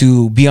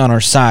to be on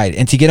our side.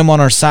 And to get them on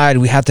our side,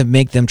 we have to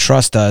make them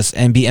trust us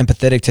and be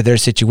empathetic to their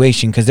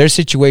situation, because their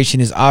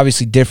situation is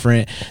obviously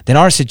different than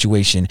our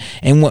situation.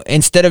 And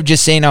instead of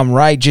just saying I'm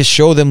right, just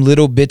show them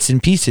little bits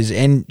and pieces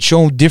and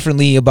show them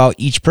differently about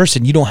each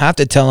person. You don't have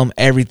to tell them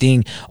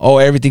everything,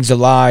 everything's a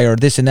lie or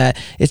this and that.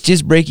 It's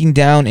just breaking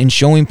down and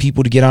showing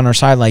people to get on our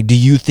side. Like, do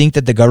you think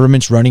that the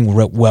government's running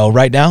well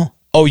right now?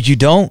 Oh, you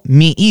don't?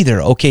 Me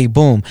either. Okay,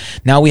 boom.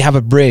 Now we have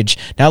a bridge.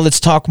 Now let's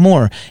talk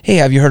more. Hey,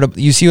 have you heard of,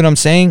 you see what I'm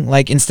saying?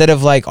 Like, instead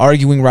of like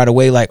arguing right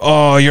away, like,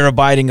 oh, you're a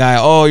Biden guy.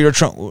 Oh, you're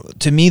Trump.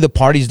 To me, the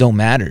parties don't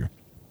matter.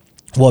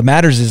 What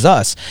matters is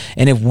us.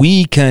 And if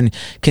we can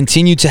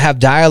continue to have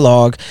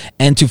dialogue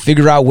and to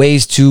figure out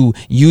ways to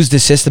use the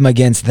system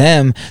against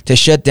them, to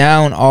shut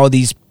down all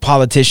these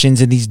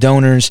politicians and these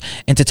donors,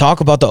 and to talk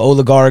about the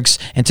oligarchs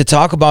and to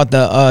talk about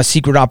the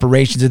secret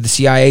operations of the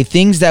CIA,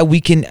 things that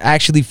we can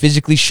actually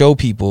physically show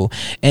people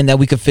and that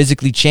we could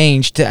physically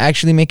change to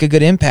actually make a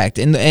good impact.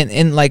 And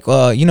like,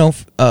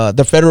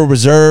 the Federal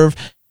Reserve.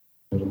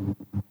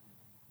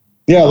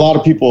 Yeah, a lot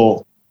of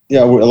people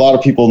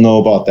know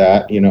about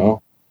that, you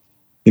know.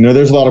 You know,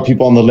 there's a lot of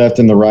people on the left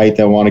and the right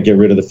that want to get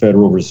rid of the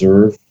Federal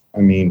Reserve.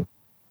 I mean,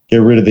 get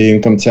rid of the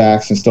income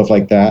tax and stuff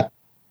like that.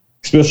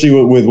 Especially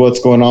with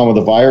what's going on with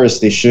the virus,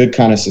 they should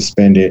kind of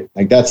suspend it.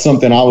 Like, that's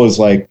something I was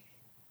like,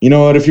 you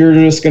know what, if you're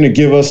just going to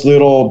give us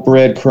little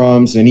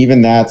breadcrumbs, and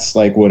even that's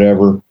like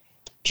whatever,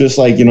 just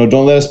like, you know,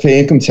 don't let us pay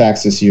income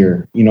tax this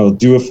year. You know,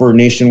 do it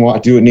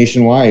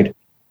nationwide.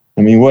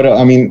 I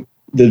mean,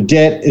 the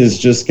debt is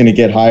just going to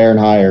get higher and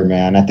higher,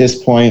 man. At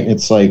this point,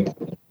 it's like,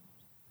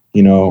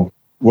 you know,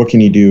 what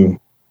can you do?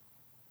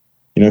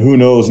 You know, who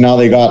knows? Now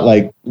they got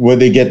like, would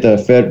they get the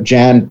Fed?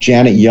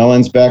 Janet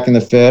Yellen's back in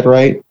the Fed,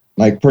 right?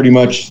 Like, pretty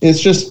much,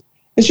 it's just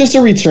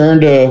a return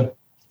to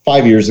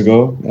 5 years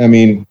ago. I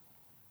mean,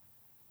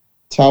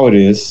 it's how it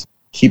is.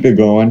 Keep it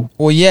going.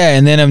 Well, yeah,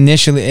 and then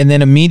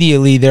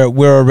immediately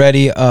we're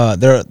already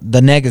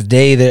the next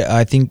day that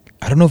I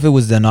don't know if it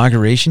was the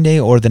inauguration day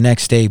or the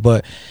next day,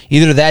 but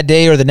either that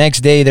day or the next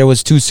day there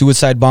was 2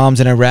 suicide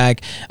bombs in Iraq.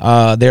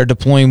 They're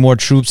deploying more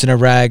troops in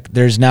Iraq.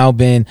 There's now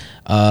been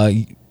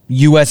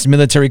U.S.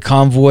 military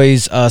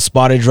convoys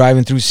spotted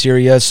driving through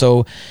Syria.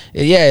 So,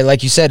 yeah,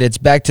 like you said, it's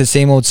back to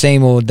same old,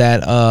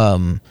 that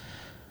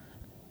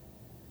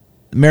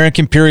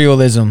American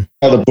imperialism.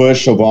 The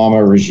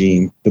Bush-Obama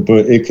regime,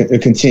 a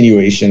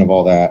continuation of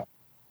all that,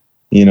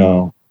 you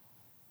know.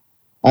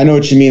 I know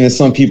what you mean, that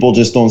some people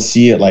just don't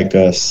see it like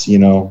us, you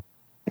know,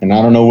 and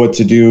I don't know what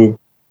to do.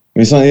 I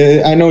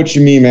mean, I know what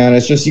you mean, man.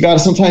 It's just,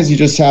 sometimes you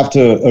just have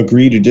to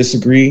agree to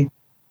disagree,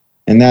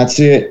 and that's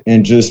it,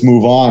 and just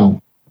move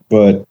on.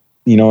 But,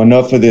 you know,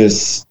 enough of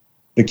this,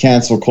 the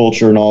cancel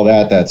culture and all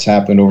that's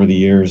happened over the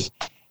years.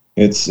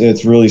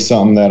 It's really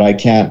something that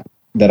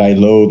I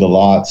loathe a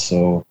lot.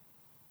 So,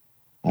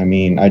 I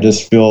mean, I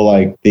just feel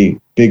like the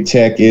big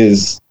tech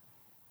is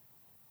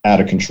out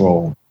of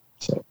control.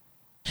 So.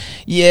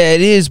 Yeah,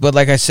 it is, but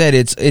like I said,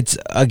 it's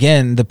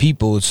again the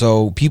people.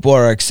 So people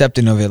are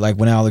accepting of it. Like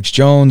when Alex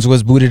Jones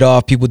was booted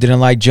off, people didn't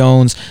like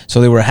Jones,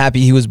 so they were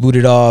happy he was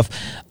booted off.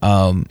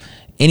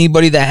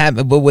 Anybody that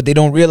happened, but what they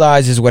don't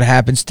realize is what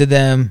happens to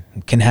them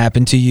can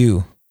happen to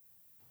you.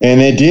 And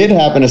it did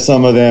happen to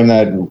some of them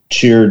that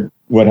cheered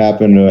what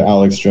happened to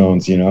Alex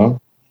Jones. You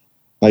know,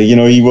 like, you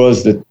know, he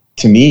was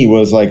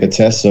like a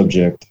test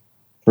subject,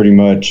 pretty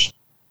much.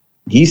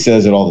 He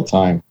says it all the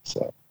time.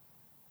 So.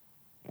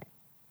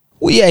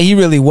 Well, yeah, he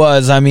really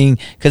was. I mean,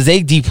 because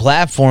they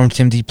deplatformed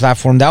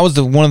him. That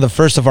was one of the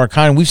first of our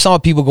kind. We saw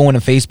people going to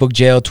Facebook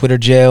jail, Twitter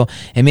jail,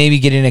 and maybe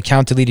getting an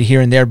account deleted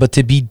here and there. But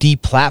to be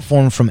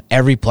deplatformed from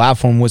every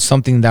platform was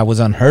something that was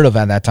unheard of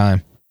at that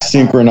time.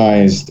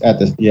 Synchronized at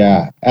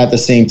the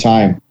same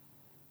time.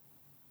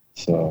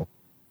 So.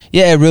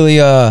 Yeah, it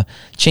really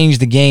changed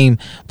the game.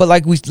 But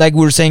like we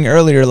were saying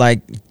earlier,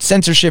 like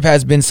censorship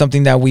has been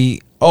something that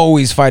we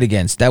always fight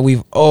against, that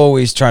we've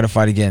always tried to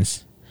fight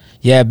against.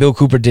 Yeah, Bill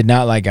Cooper did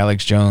not like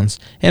Alex Jones.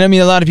 And I mean,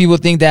 a lot of people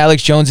think that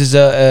Alex Jones is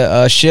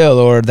a shill,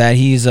 or that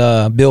he's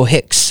Bill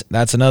Hicks.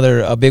 That's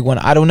a big one.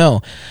 I don't know.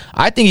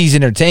 I think he's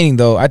entertaining,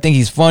 though. I think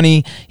he's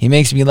funny. He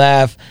makes me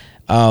laugh.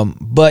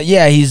 But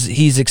yeah,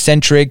 he's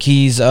eccentric.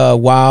 He's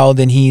wild,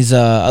 and he's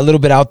a little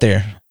bit out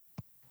there.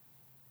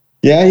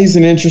 Yeah, he's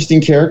an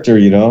interesting character,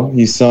 you know.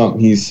 He's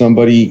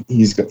somebody,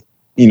 he's got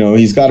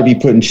to be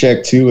put in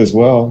check too as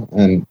well.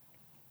 And,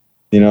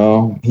 you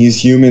know,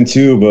 he's human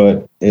too,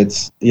 but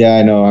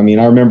I know. I mean,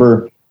 I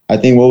remember, I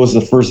think what was the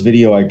first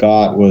video I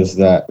got was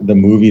that the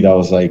movie that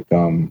was like,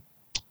 the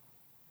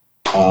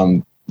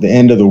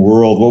end of the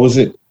world. What was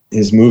it?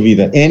 His movie,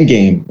 The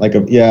Endgame,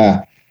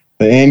 the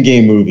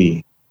Endgame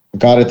movie. I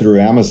got it through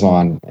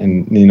Amazon,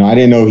 and, you know, I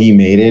didn't know he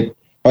made it.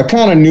 I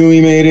kind of knew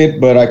he made it,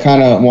 but I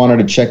kind of wanted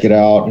to check it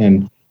out.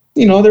 And,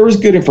 you know, there was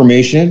good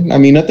information. I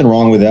mean, nothing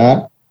wrong with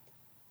that.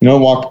 You know,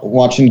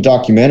 watching the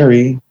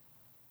documentary,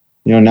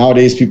 you know,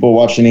 nowadays people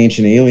watching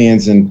Ancient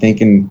Aliens and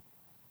thinking,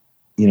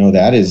 you know,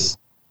 that is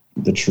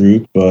the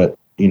truth, but,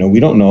 you know,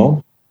 we don't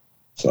know.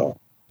 So.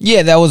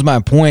 Yeah, that was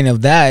my point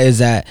of that, is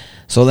that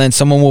so then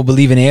someone will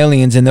believe in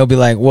aliens and they'll be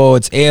like, whoa,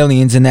 it's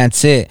aliens and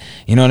that's it.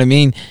 You know what I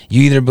mean?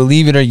 You either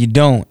believe it or you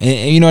don't.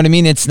 And you know what I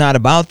mean? It's not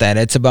about that.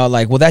 It's about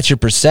like, well, that's your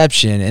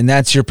perception and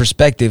that's your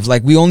perspective.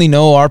 Like, we only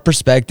know our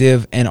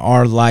perspective and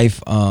our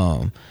life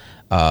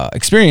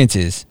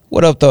experiences.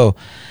 What up, though?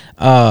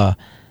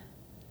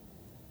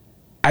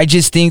 I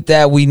just think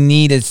that we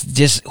need, it's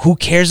just, who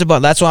cares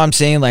about, that's why I'm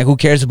saying, like, who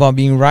cares about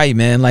being right,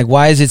 man? Like,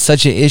 why is it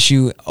such an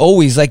issue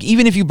always? Like,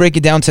 even if you break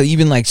it down to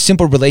even like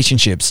simple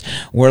relationships,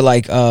 where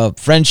like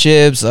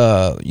friendships,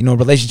 you know,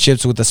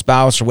 relationships with a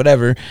spouse or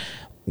whatever,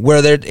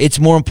 where it's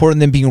more important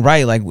than being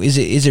right. Like,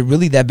 is it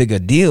really that big a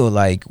deal?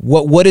 Like,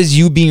 what is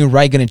you being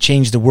right going to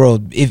change the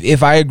world?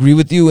 If I agree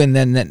with you and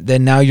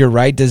then now you're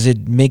right, does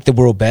it make the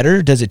world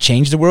better? Does it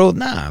change the world?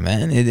 Nah,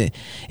 man.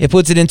 It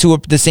puts it into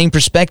the same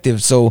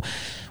perspective. So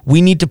we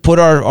need to put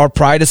our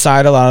pride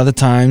aside a lot of the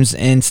times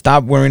and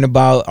stop worrying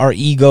about our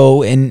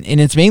ego. And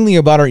it's mainly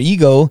about our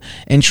ego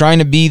and trying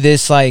to be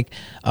this like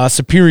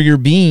superior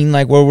being,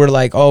 like where we're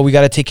like, oh, we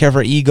got to take care of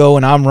our ego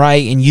and I'm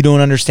right and you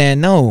don't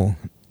understand. No,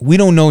 we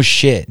don't know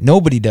shit.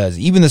 Nobody does.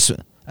 Even the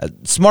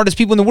smartest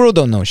people in the world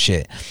don't know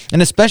shit.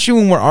 And especially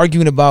when we're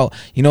arguing about,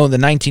 you know, the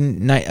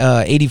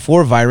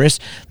 1984 virus,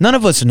 none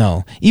of us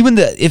know. Even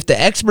if the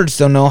experts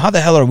don't know, how the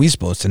hell are we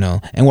supposed to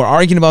know? And we're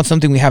arguing about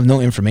something we have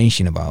no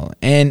information about.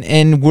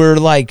 And we're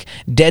like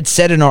dead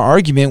set in our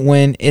argument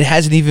when it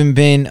hasn't even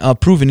been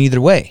proven either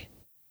way.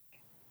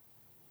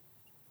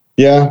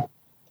 Yeah.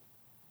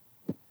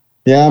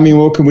 Yeah, I mean,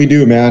 what can we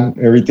do, man?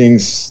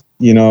 Everything's,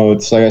 you know,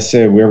 it's like I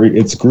said,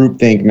 it's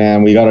groupthink,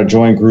 man. We got to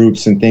join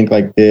groups and think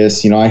like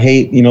this. You know, I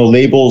hate, you know,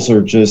 labels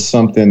are just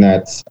something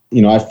that's,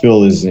 you know, I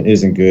feel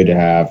isn't good to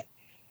have.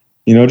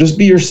 You know, just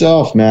be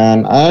yourself,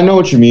 man. I know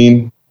what you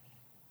mean.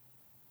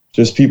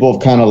 Just people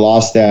have kind of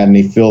lost that and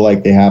they feel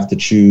like they have to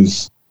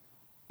choose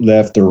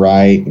left or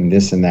right and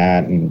this and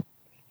that. And,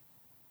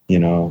 you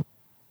know,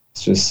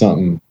 it's just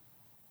something,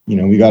 you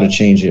know, we got to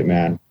change it,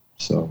 man.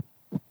 So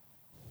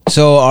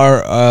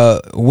where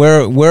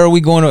are we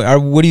going to,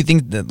 what do you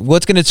think,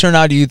 what's going to turn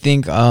out, do you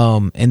think,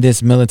 in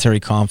this military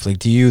conflict?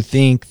 Do you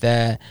think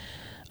that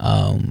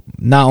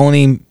not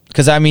only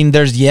Because, I mean,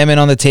 there's Yemen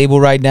on the table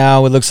right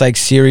now. It looks like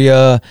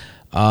Syria.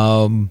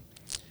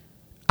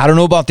 I don't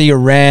know about the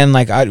Iran.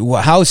 Like,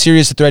 how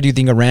serious a threat do you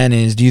think Iran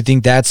is? Do you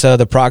think that's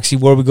the proxy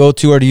war we go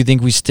to, or do you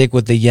think we stick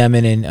with the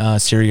Yemen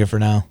and Syria for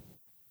now?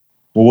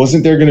 Well,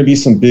 wasn't there going to be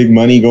some big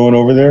money going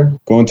over there,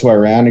 going to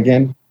Iran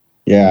again?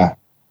 Yeah.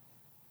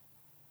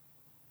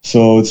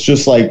 So it's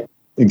just like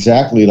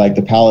exactly like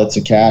the pallets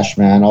of cash,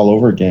 man, all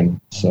over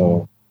again.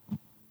 So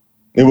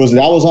that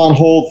was on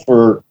hold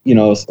for, you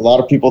know, a lot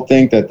of people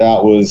think that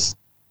was,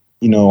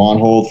 you know, on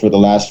hold for the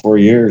last 4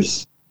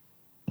 years,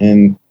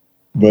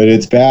 but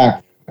it's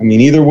back. I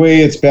mean, either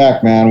way, it's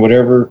back, man.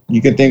 Whatever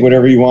you can think,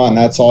 whatever you want,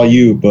 that's all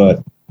you.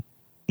 But,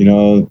 you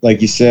know,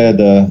 like you said,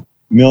 the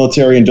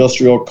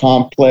military-industrial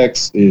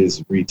complex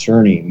is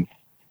returning.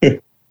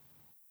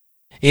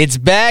 It's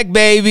back,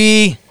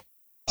 baby.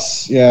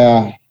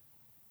 Yeah.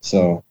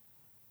 So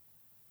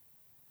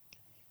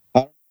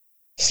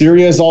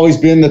Syria has always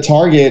been the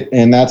target,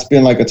 and that's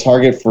been like a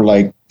target for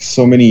like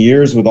so many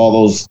years with all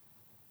those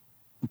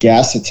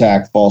gas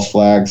attack false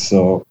flags.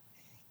 So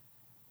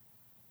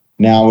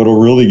now it'll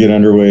really get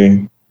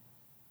underway,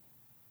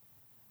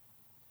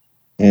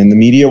 and the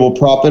media will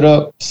prop it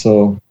up.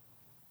 So,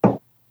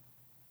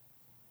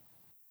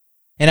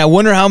 and I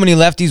wonder how many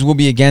lefties will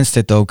be against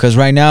it, though, because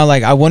right now,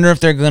 like, I wonder if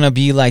they're gonna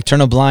be like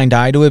turn a blind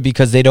eye to it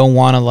because they don't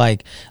want to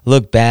like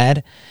look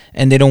bad,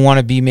 and they don't want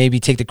to be maybe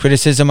take the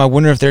criticism. I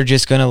wonder if they're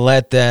just gonna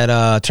let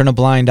that turn a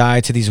blind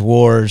eye to these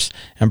wars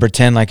and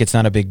pretend like it's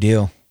not a big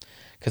deal.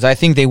 Because I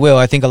think they will.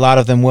 I think a lot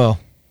of them will.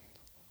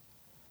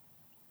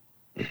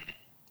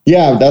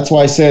 Yeah, that's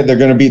why I said there's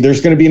going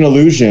to be an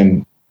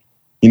illusion.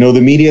 You know, the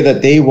media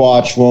that they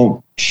watch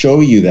won't show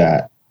you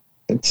that.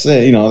 It's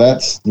you know,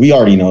 we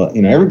already know.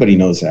 You know, everybody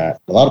knows that.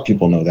 A lot of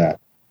people know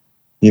that.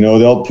 You know,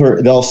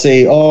 they'll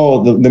say,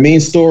 oh, the main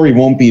story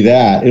won't be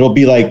that. It'll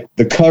be like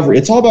the cover.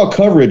 It's all about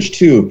coverage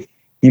too.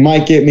 You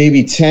might get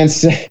maybe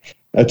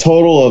a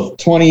total of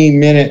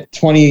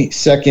 20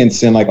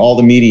 seconds in like all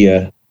the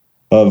media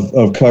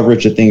of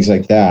coverage of things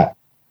like that.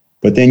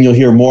 But then you'll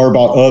hear more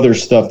about other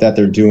stuff that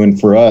they're doing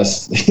for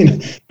us. They're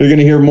going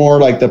to hear more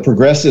like the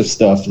progressive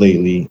stuff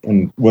lately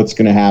and what's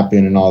going to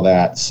happen and all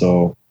that.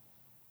 So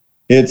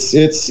it's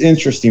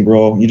interesting,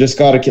 bro. You just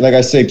got to, like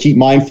I said, keep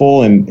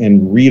mindful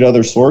and read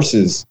other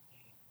sources.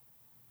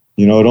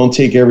 You know, don't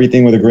take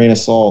everything with a grain of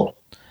salt.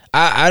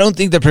 I don't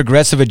think the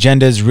progressive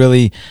agenda is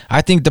really,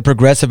 I think the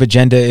progressive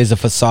agenda is a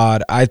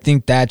facade. I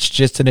think that's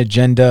just an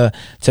agenda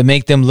to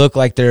make them look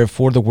like they're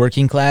for the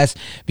working class,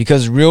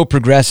 because real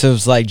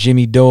progressives like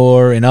Jimmy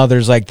Dore and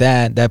others like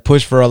that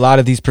push for a lot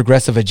of these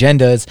progressive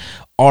agendas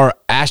are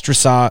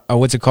ostracized,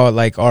 or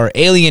are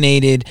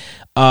alienated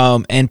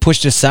and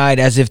pushed aside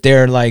as if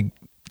they're like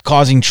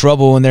causing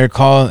trouble, and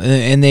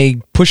and they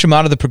push them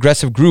out of the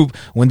progressive group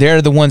when they're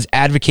the ones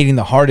advocating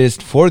the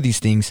hardest for these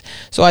things.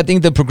 So I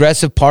think the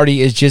Progressive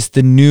Party is just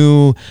the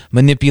new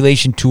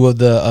manipulation tool of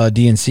the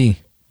DNC.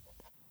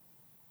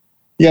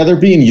 Yeah, they're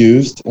being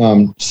used,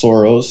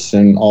 Soros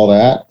and all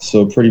that.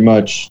 So pretty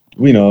much,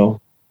 you know,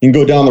 you can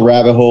go down the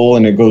rabbit hole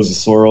and it goes to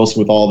Soros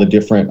with all the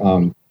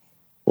different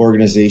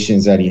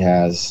organizations that he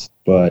has.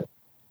 But,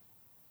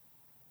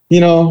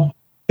 you know,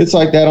 it's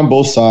like that on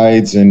both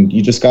sides, and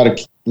you just got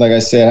to, like I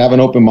said, have an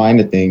open mind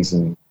to things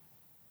and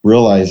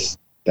realize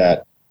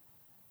that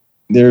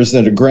there's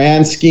a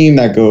grand scheme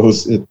that's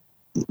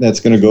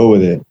going to go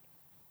with it.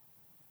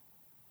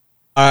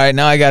 All right,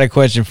 now I got a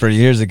question for you.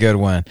 Here's a good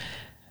one.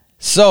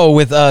 So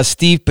with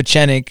Steve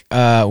Pieczenik,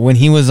 when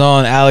he was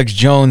on Alex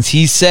Jones,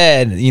 he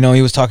said, you know,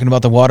 he was talking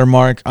about the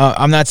watermark.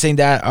 I'm not saying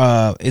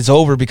that is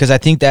over, because I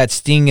think that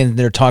sting and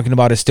they're talking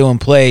about is still in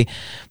play.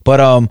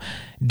 But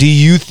do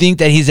you think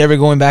that he's ever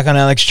going back on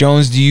Alex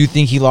Jones? Do you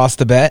think he lost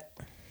the bet?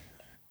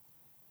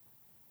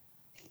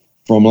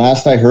 From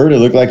last I heard, it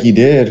looked like he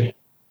did.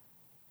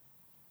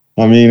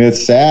 I mean,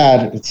 it's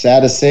sad. It's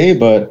sad to say,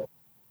 but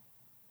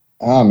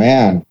oh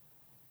man,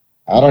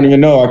 I don't even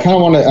know. I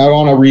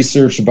want to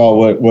research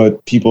about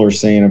what people are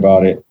saying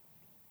about it.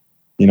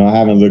 You know, I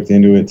haven't looked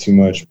into it too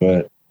much,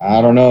 but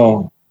I don't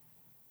know.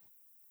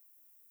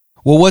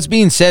 Well, what's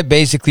being said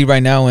basically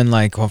right now, and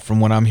like from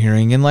what I'm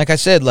hearing, and like I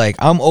said, like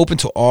I'm open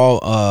to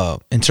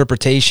all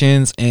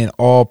interpretations and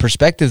all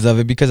perspectives of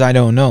it, because I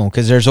don't know,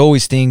 because there's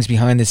always things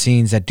behind the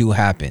scenes that do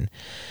happen.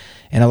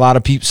 And a lot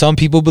of people, some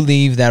people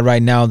believe that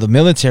right now the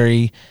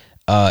military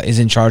is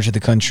in charge of the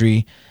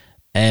country,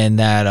 and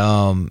that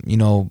you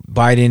know,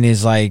 Biden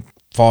is like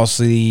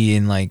falsely,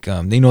 and like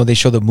you know, they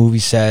show the movie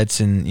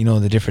sets and, you know,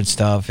 the different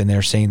stuff, and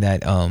they're saying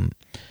that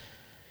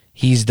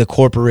he's the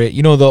corporate,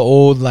 you know, the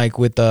old, like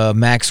with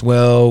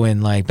Maxwell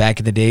and like back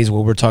in the days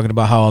where we're talking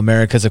about how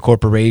America's a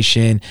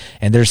corporation,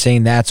 and they're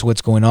saying that's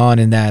what's going on,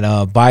 and that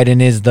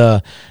Biden is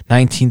the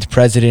 19th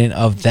president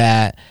of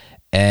that,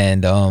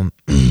 and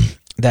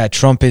that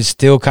Trump is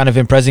still kind of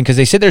in president, because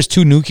they said there's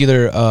 2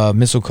 nuclear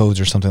missile codes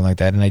or something like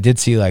that, and I did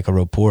see like a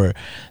report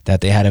that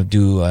they had to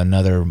do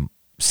another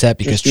set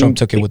because Trump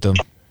took it with them.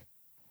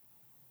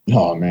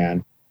 Oh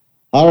man,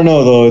 I don't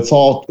know though.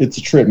 It's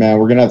a trip, man.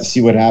 We're gonna have to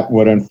see what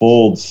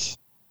unfolds.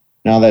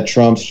 now that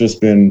Trump's just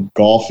been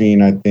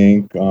golfing, I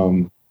think.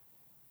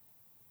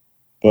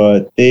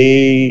 But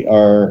they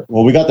are,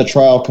 well, we got the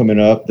trial coming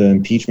up, the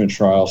impeachment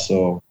trial.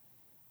 So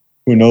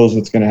who knows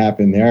what's going to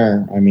happen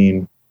there? I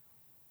mean,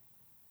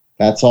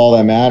 that's all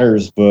that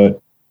matters.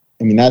 But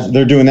I mean,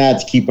 they're doing that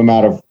to keep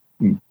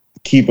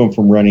them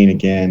from running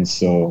again.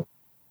 So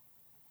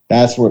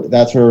that's where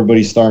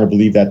everybody's starting to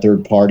believe that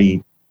third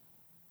party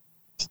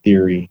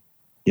theory,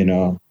 you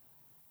know.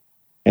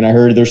 And I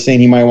heard they're saying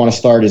he might want to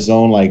start his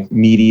own like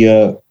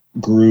media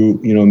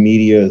group, you know,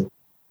 media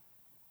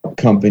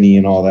company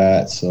and all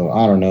that. So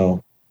I don't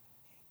know.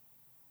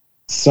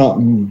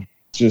 Something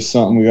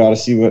we got to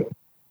see what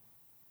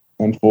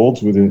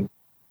unfolds with it.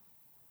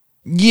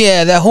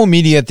 Yeah, that whole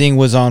media thing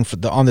was on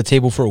the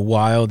table for a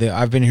while.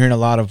 I've been hearing a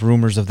lot of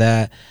rumors of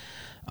that.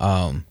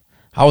 I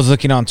was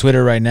looking on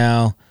Twitter right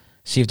now,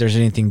 see if there's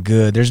anything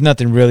good. There's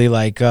nothing really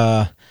like.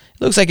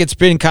 Looks like it's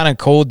been kind of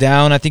cooled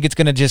down. I think it's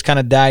going to just kind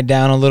of die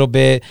down a little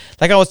bit.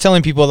 Like I was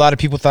telling people, a lot of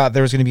people thought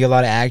there was going to be a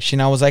lot of action.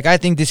 I was like, I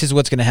think this is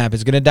what's going to happen.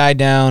 It's going to die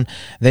down.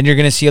 Then you're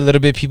going to see a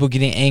little bit of people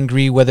getting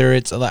angry, whether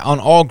it's on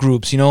all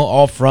groups, you know,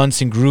 all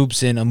fronts and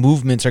groups and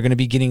movements are going to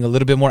be getting a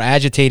little bit more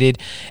agitated.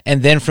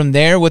 And then from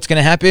there, what's going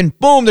to happen?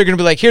 Boom, they're going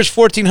to be like, here's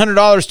 $1,400,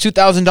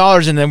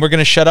 $2,000. And then we're going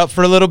to shut up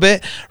for a little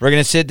bit. We're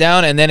going to sit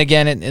down. And then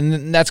again,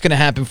 and that's going to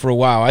happen for a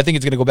while. I think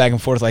it's going to go back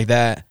and forth like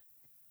that.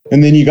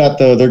 And then you got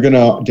they're going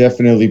to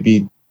definitely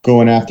be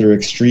going after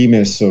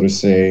extremists, so to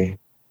say.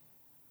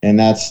 And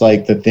that's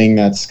like the thing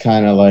that's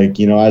kind of like,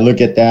 you know, I look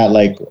at that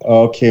like,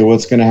 okay,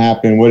 what's going to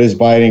happen? What is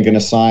Biden going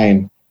to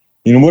sign?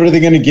 You know, what are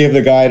they going to give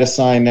the guy to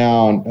sign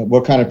now? And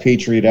what kind of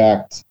Patriot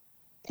Act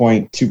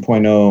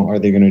 2.0 are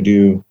they going to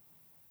do?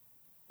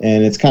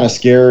 And it's kind of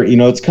scary. You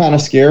know, it's kind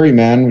of scary,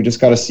 man. We just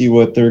got to see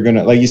what they're going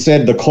to, like you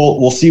said, the cult,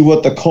 we'll see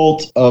what the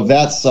cult of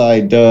that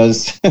side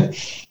does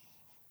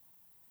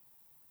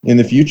in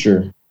the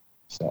future.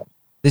 So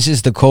this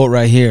is the quote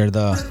right here.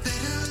 The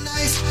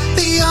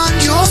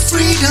beyond your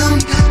freedom,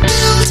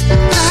 build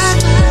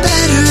back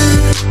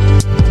better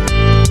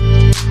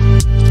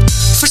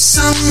for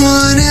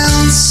someone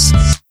else.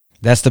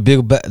 That's the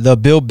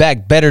Build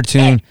Back Better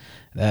tune.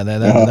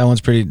 That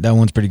one's pretty. That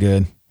one's pretty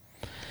good.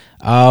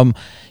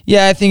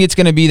 Yeah, I think it's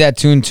going to be that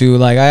tune too.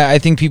 Like, I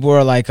think people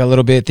are like a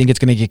little bit think it's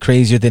going to get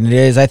crazier than it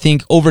is. I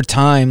think over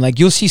time, like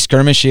you'll see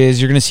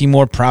skirmishes. You're going to see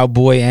more Proud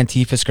Boy,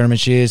 Antifa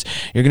skirmishes.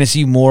 You're going to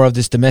see more of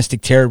this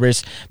domestic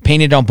terrorist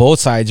painted on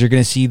both sides. You're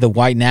going to see the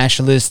white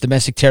nationalist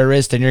domestic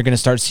terrorist, and you're going to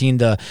start seeing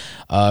the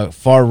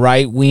far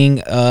right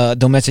wing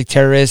domestic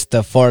terrorist,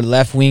 the far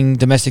left wing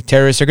domestic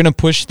terrorists. They're going to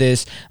push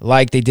this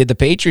like they did the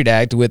Patriot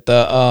Act with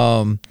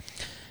the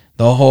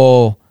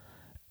whole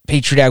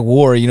Patriot Act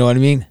war. You know what I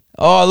mean?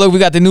 Oh, look, we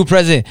got the new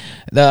president,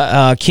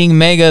 the King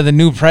Mega, the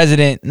new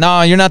president.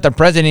 No, you're not the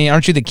president.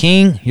 Aren't you the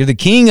king? You're the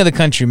king of the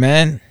country,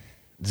 man.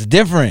 It's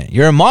different.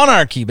 You're a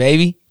monarchy,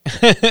 baby.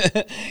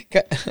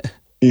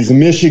 He's a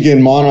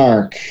Michigan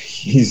monarch.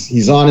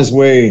 He's on his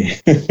way.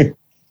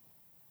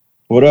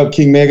 What up,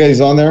 King Mega?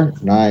 He's on there?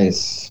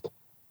 Nice.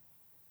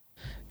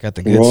 Got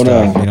the good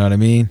stuff, you know what I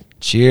mean?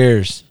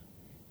 Cheers.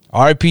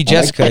 R.I.P.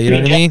 Jessica, you know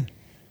what I mean?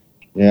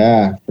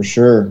 Yeah, for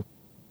sure.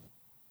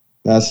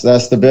 That's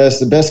the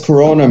best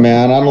Corona,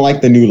 man. I don't like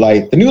the New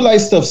Light. The New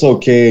Light stuff's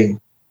okay,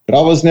 but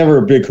I was never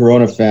a big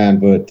Corona fan,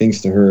 but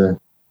thanks to her,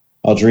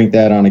 I'll drink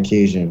that on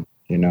occasion,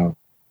 you know.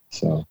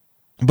 So,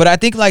 but I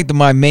think like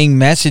my main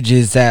message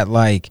is that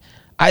like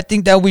I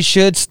think that we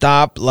should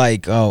stop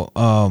like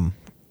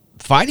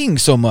fighting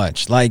so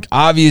much. Like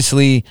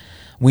obviously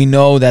we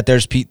know that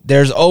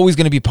there's always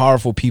going to be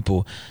powerful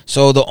people.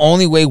 So the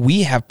only way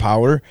we have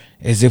power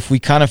is if we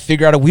kind of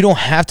figure out we don't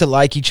have to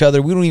like each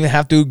other. We don't even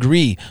have to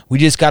agree. We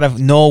just got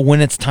to know when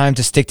it's time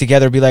to stick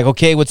together. Be like,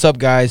 okay, what's up,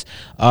 guys?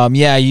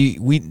 We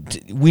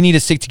need to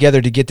stick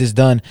together to get this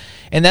done.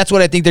 And that's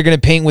what I think they're going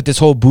to paint with this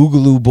whole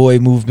Boogaloo Boy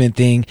movement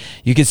thing.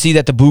 You can see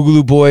that the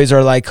Boogaloo Boys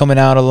are like coming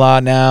out a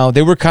lot now.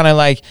 They were kind of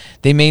like,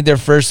 they made their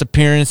first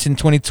appearance in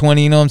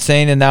 2020, you know what I'm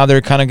saying? And now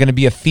they're kind of going to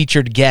be a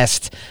featured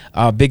guest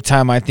big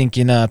time, I think,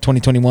 in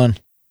 2021.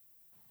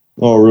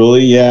 Oh,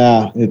 really?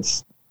 Yeah.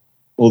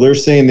 Well, they're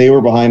saying they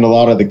were behind a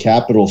lot of the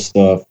Capitol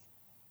stuff.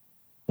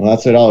 Well,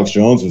 that's what Alex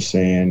Jones was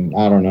saying.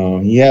 I don't know.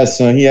 He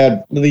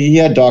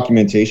had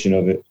documentation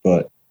of it,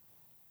 but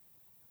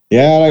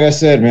yeah, like I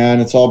said, man,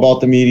 it's all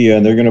about the media,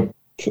 and they're gonna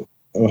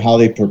how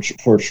they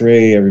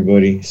portray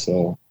everybody.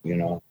 So you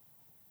know.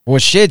 Well,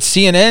 shit,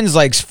 CNN's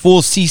like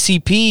full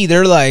CCP.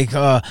 They're like,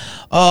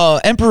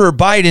 Emperor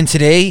Biden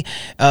today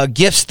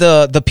gifts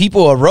the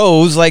people a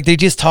rose. Like, they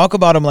just talk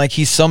about him like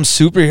he's some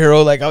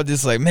superhero. Like, I was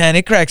just like, man,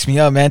 it cracks me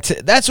up, man.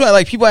 That's why,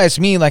 like, people ask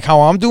me, like, how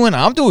I'm doing.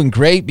 I'm doing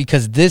great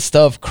because this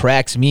stuff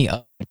cracks me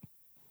up.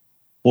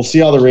 We'll see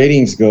how the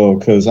ratings go,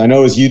 because I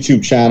know his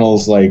YouTube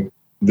channels, like,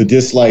 the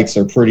dislikes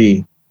are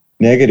pretty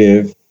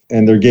negative,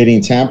 and they're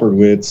getting tampered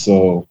with.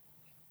 So,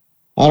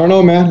 I don't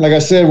know, man. Like I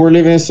said, we're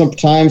living in some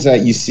times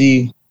that you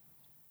see,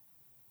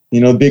 you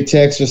know, big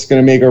tech's just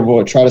going to make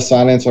our try to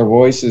silence our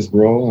voices,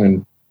 bro.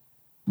 And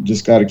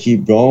just got to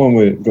keep going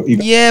with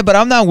it. Yeah, but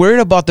I'm not worried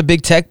about the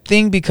big tech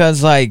thing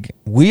because like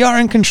we are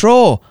in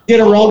control. Get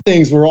around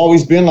things. We're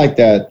always been like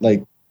that.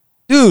 Like,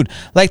 dude,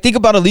 like think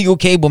about illegal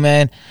cable,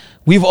 man.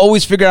 We've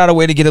always figured out a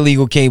way to get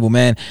illegal cable,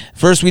 man.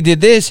 First we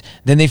did this,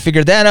 then they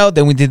figured that out,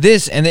 then we did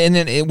this, and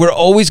then we're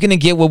always gonna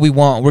get what we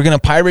want. We're gonna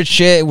pirate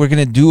shit. We're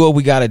gonna do what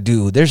we gotta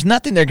do. There's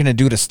nothing they're gonna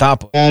do to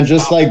stop us. And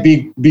just like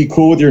be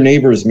cool with your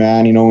neighbors,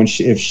 man. You know, when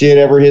if shit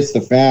ever hits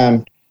the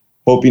fan,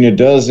 hoping it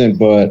doesn't,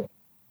 but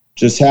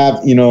just have,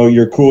 you know,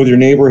 you're cool with your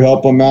neighbor,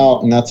 help them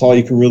out, and that's all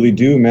you can really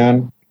do,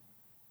 man.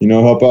 You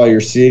know, help out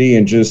your city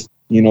and just,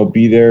 you know,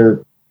 be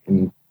there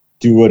and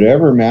do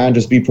whatever, man.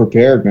 Just be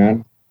prepared,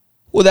 man.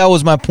 Well, that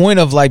was my point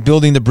of like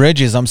building the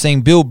bridges. I'm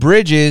saying build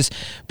bridges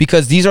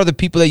because these are the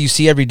people that you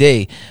see every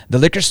day. The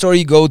liquor store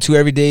you go to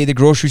every day, the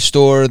grocery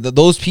store,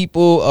 those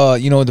people,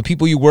 you know, the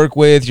people you work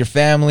with, your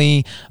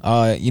family,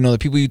 you know, the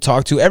people you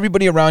talk to,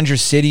 everybody around your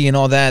city and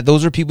all that.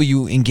 Those are people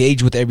you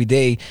engage with every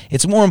day.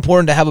 It's more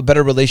important to have a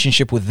better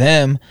relationship with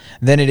them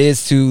than it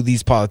is to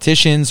these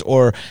politicians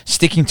or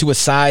sticking to a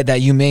side that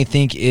you may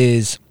think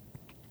is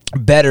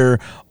better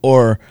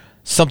or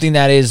something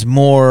that is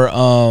more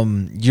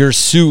your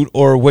suit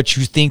or what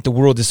you think the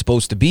world is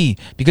supposed to be,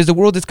 because the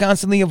world is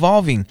constantly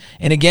evolving.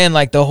 And again,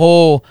 like the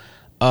whole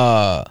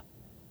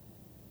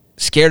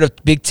scared of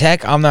big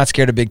tech, I'm not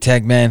scared of big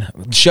tech, man.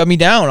 Shut me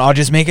down, I'll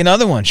just make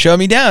another one. Shut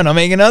me down, I'll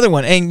make another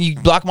one. And you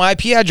block my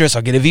IP address,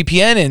 I'll get a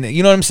VPN. And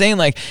you know what I'm saying?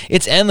 Like,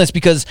 it's endless,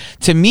 because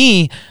to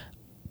me,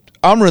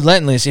 I'm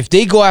relentless. If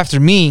they go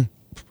after me,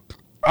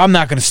 I'm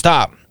not gonna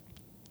stop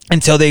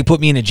until they put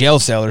me in a jail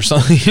cell or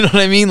something. You know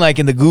what I mean? Like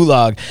in the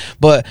gulag.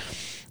 But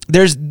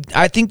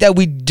I think that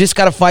we just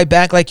got to fight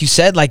back, like you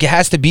said. Like, it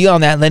has to be on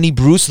that Lenny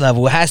Bruce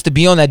level. It has to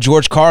be on that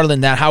George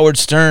Carlin, that Howard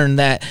Stern,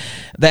 that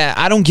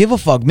I don't give a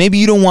fuck. Maybe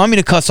you don't want me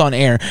to cuss on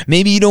air.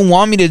 Maybe you don't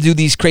want me to do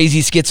these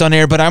crazy skits on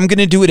air, but I'm going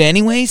to do it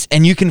anyways.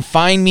 And you can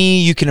find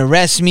me, you can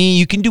arrest me,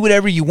 you can do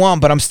whatever you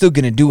want, but I'm still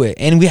going to do it.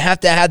 And we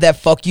have to have that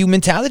fuck you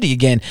mentality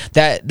again,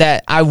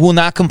 that I will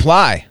not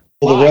comply.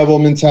 Well, the rebel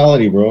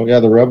mentality, bro. Yeah,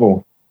 the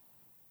rebel.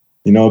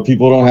 You know,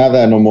 people don't have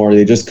that no more.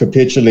 They just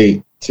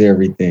capitulate to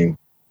everything.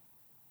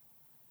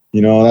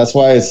 You know, that's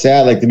why it's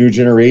sad. Like the new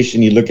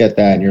generation, you look at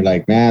that and you're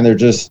like, man, they're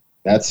just,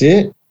 that's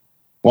it.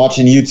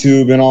 Watching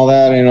YouTube and all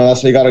that. You know,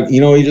 that's why you got to, you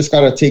know, you just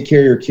got to take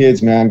care of your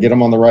kids, man. Get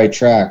them on the right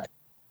track.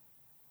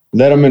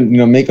 Let them, you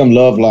know, make them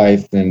love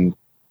life and,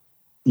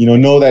 you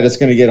know that it's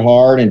going to get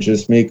hard, and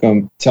just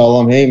tell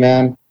them, hey,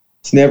 man,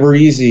 it's never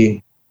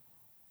easy,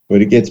 but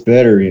it gets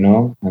better, you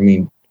know? I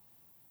mean,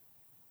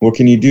 what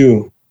can you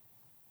do?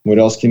 What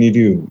else can you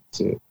do? That's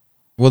it.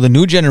 Well, the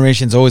new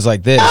generation's always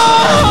like this.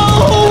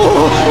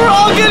 Oh, we're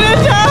all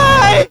gonna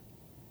die!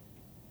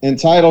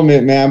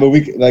 Entitlement, man, but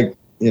we, like,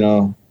 you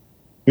know,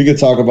 we could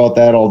talk about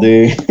that all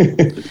day.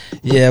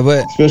 Yeah,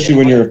 but... especially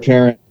when you're a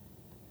parent.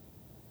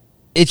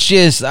 It's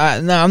just,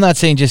 I'm not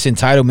saying just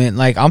entitlement.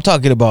 Like, I'm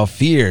talking about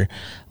fear.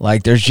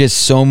 Like, there's just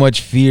so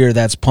much fear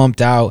that's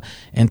pumped out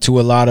into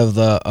a lot of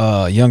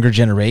the younger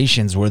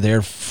generations, where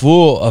they're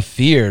full of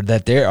fear,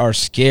 that they are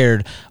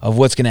scared of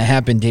what's going to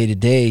happen day to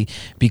day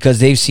because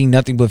they've seen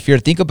nothing but fear.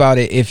 Think about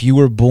it. If you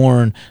were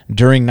born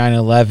during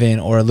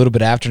 9/11 or a little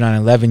bit after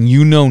 9/11,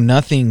 you know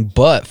nothing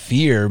but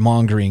fear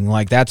mongering.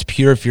 Like, that's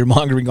pure fear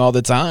mongering all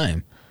the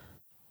time.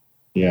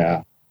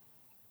 Yeah.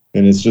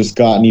 And it's just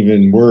gotten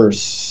even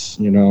worse,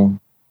 you know,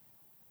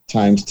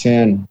 times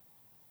 10.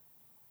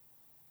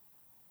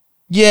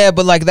 Yeah,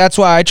 but like, that's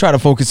why I try to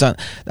focus on,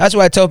 that's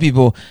why I tell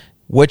people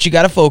what you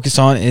got to focus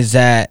on is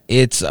that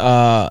it's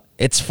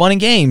fun and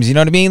games. You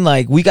know what I mean?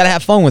 Like, we got to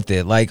have fun with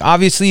it. Like,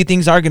 obviously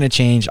things are going to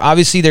change.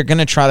 Obviously they're going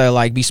to try to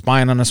like be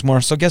spying on us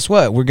more. So guess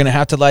what? We're going to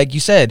have to, like you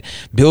said,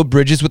 build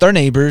bridges with our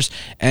neighbors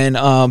and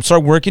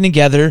start working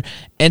together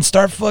and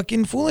start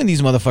fucking fooling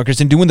these motherfuckers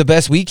and doing the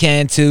best we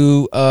can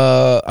to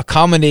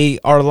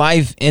accommodate our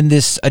life in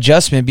this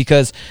adjustment,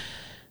 because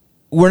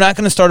we're not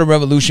going to start a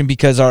revolution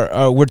because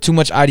we're too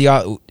much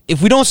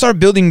if we don't start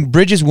building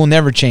bridges, we'll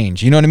never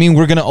change. You know what I mean?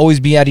 We're going to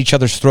always be at each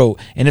other's throat.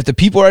 And if the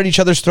people are at each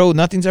other's throat,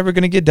 nothing's ever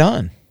going to get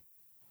done.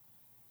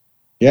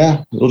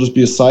 Yeah, it'll just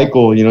be a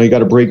cycle. You know, you got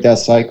to break that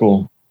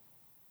cycle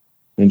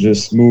and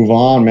just move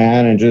on,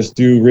 man, and just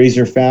raise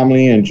your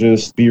family and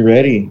just be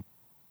ready.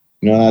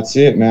 You know, that's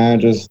it, man.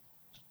 Just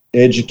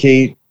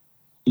educate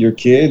your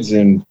kids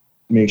and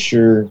make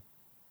sure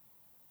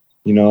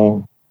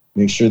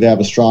they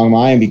have a strong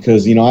mind,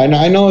 because, you know,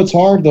 I know it's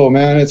hard though,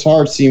 man. It's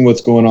hard seeing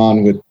what's going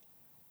on with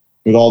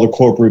all the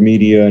corporate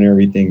media and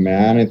everything,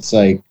 man. It's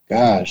like,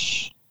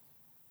 gosh,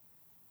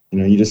 you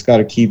know, you just got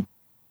to keep,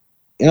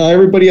 you know,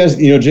 everybody has,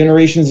 you know,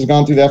 generations have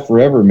gone through that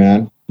forever,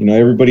 man. You know,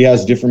 everybody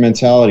has a different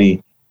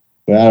mentality,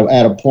 but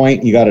at a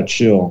point you got to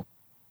chill,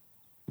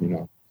 you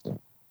know. So.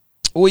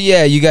 Well,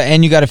 yeah, you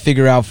got to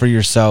figure out for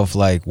yourself,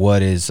 like,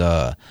 what is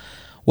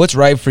what's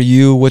right for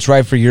you, what's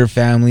right for your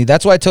family.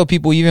 That's why I tell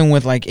people, even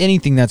with like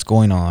anything that's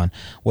going on,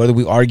 whether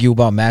we argue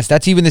about masks,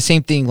 that's even the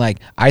same thing. Like,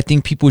 I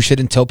think people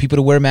shouldn't tell people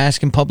to wear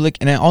masks in public,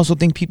 and I also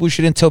think people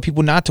shouldn't tell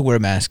people not to wear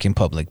masks in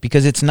public,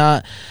 because it's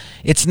not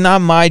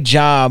my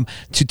job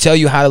to tell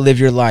you how to live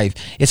your life.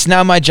 It's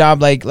not my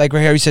job, like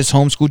Harry says,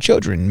 homeschool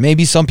children.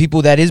 Maybe some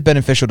people that is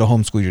beneficial to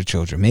homeschool your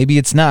children. Maybe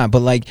it's not,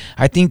 but like,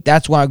 I think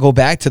that's why I go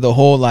back to the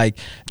whole like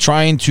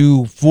trying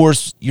to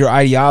force your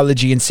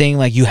ideology and saying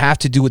like you have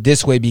to do it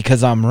this way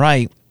because I'm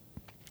right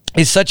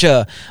is such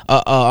a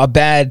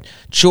bad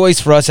choice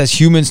for us as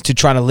humans to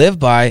try to live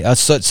by,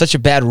 such a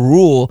bad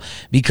rule,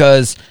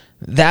 because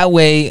that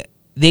way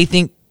they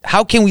think,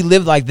 how can we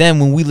live like them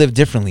when we live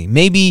differently?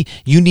 Maybe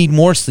you need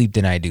more sleep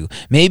than I do.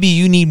 Maybe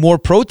you need more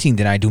protein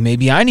than I do.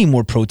 Maybe I need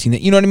more protein.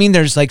 You know what I mean?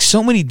 There's like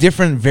so many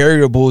different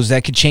variables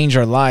that could change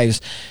our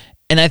lives.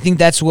 And I think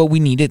that's what we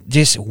need to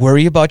just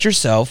worry about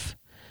yourself,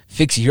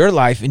 fix your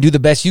life, and do the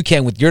best you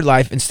can with your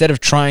life instead of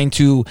trying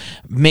to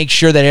make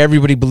sure that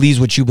everybody believes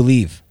what you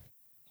believe.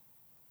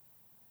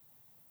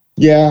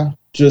 Yeah,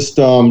 just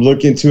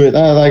look into it.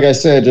 Like I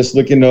said, just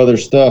look into other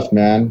stuff,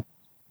 man.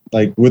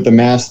 Like with the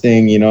mask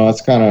thing, you know,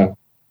 it's kind of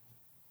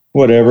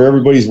whatever.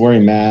 Everybody's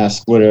wearing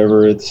masks,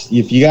 whatever. It's,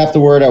 if you have to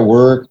wear it at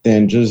work,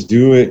 then just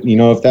do it, you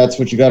know, if that's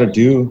what you got to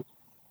do.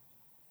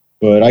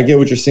 But I get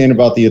what you're saying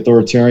about the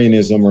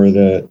authoritarianism, or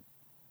the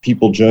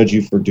people judge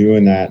you for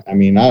doing that. I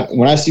mean,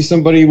 when I see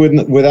somebody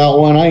without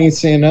one, I ain't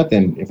saying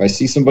nothing. If I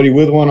see somebody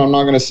with one, I'm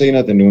not going to say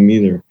nothing to them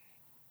either.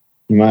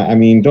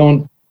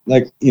 Don't,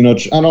 like, you know,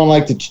 I don't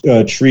like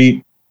to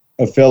treat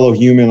a fellow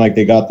human like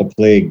they got the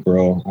plague,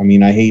 bro. I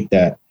mean, I hate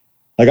that.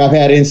 Like, I've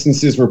had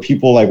instances where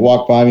people like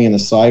walk by me on the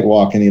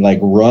sidewalk and they like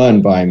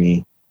run by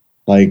me,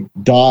 like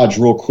dodge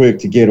real quick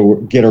to get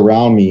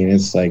around me. And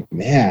it's like,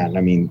 man,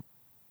 I mean,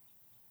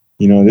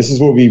 you know, this is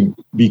what we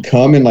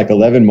become in like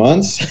 11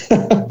 months.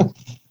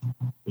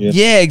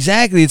 Yeah,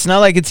 exactly. It's not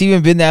like it's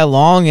even been that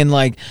long. And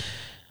like,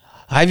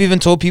 I've even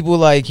told people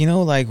like, you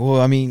know, like,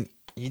 well, I mean,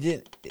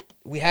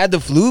 we had the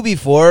flu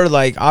before.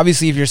 Like,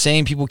 obviously, if you're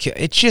saying people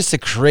it's just a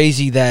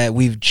crazy that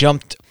we've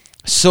jumped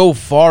so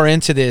far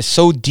into this,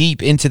 so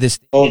deep into this.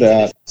 Oh,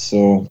 that.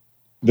 So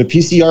the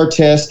PCR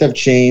tests have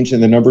changed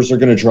and the numbers are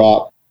going to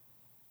drop.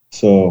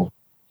 So,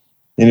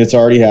 and it's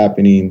already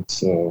happening.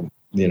 So,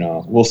 you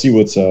know, we'll see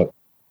what's up.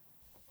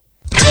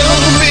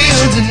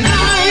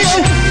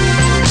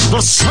 The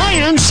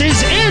science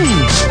is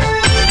in.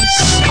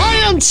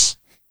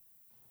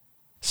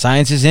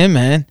 Science is in,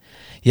 man.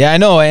 Yeah, I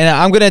know, and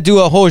I'm gonna do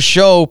a whole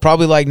show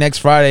probably like next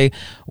Friday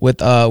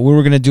with we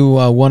were gonna do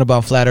one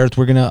about flat Earth.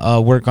 We're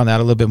gonna work on that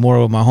a little bit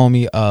more with my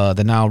homie,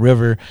 the Nile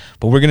River.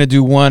 But we're gonna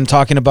do one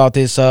talking about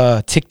this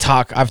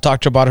TikTok. I've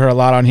talked about her a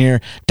lot on here,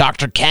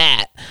 Dr.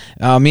 Cat.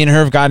 Me and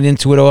her have gotten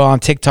into it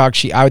on TikTok.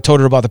 I told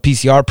her about the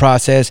PCR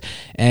process,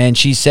 and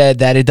she said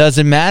that it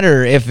doesn't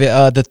matter if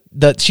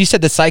she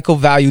said the cycle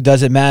value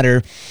doesn't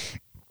matter.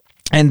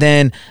 And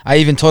then I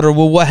even told her,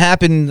 well, what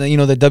happened? You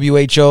know, the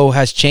WHO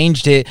has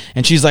changed it.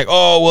 And she's like,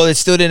 oh, well, it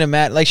still didn't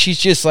matter. Like, she's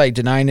just like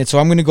denying it. So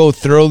I'm going to go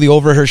thoroughly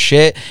over her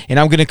shit. And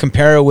I'm going to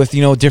compare it with,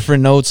 you know,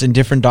 different notes and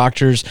different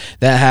doctors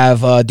that have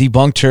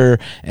debunked her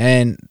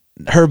and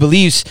her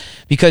beliefs,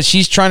 because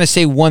she's trying to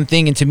say one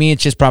thing. And to me,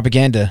 it's just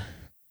propaganda.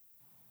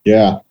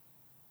 Yeah.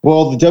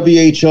 Well,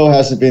 the WHO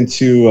hasn't been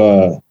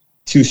too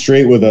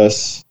straight with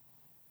us.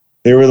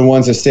 They were the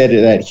ones that said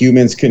that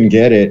humans couldn't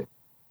get it.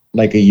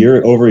 Like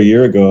over a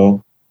year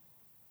ago,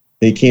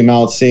 they came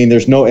out saying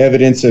there's no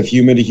evidence of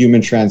human to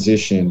human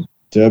transition,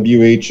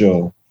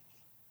 WHO.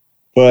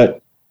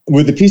 But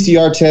with the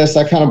PCR test,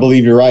 I kind of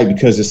believe you're right,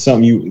 because it's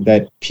something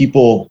that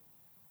people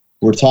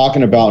were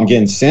talking about and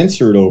getting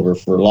censored over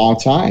for a long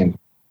time,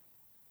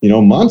 you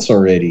know, months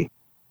already.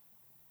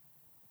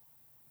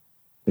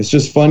 It's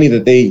just funny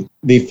that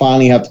they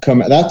finally have to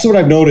come. That's what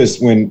I've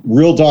noticed when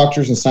real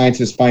doctors and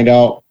scientists find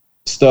out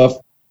stuff.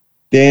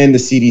 Then the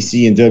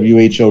CDC and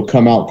WHO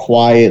come out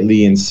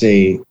quietly and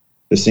say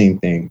the same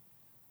thing.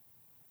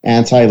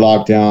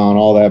 Anti-lockdown,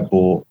 all that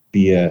bull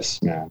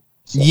BS, man.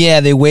 So.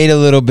 Yeah, they wait a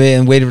little bit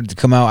and wait for it to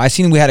come out. I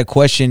seen we had a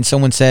question.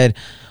 Someone said,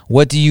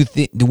 what do you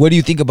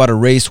think about a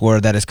race war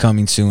that is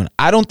coming soon?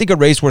 I don't think a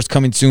race war is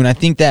coming soon. I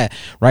think that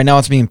right now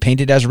it's being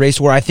painted as a race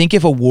war. I think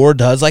if a war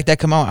does like that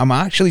come out, I'm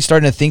actually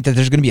starting to think that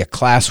there's going to be a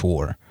class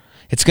war.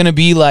 It's going to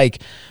be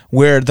like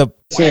where the...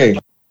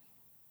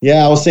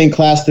 Yeah, I was saying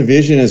class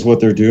division is what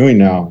they're doing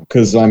now.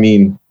 Because I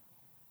mean,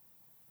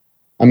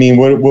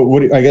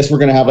 what? I guess we're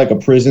gonna have like a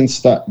prison.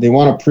 They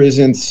want a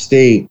prison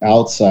state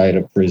outside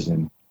of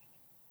prison.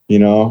 You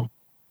know,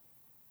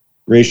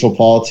 racial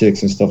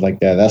politics and stuff like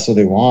that. That's what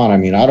they want. I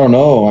mean, I don't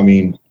know. I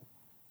mean,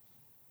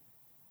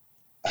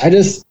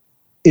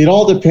 it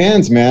all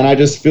depends, man. I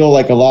just feel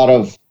like a lot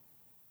of,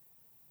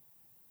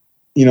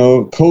 you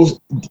know,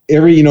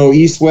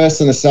 East,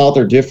 West, and the South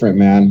are different,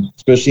 man,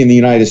 especially in the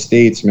United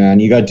States, man.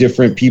 You got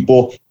different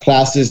people,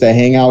 classes that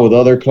hang out with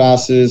other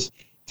classes,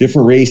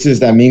 different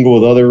races that mingle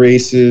with other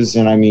races.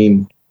 And I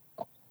mean,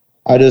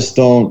 I just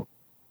don't,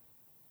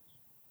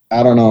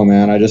 I don't know,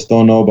 man. I just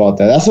don't know about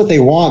that. That's what they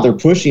want. They're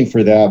pushing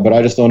for that, but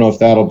I just don't know if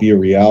that'll be a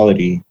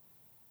reality.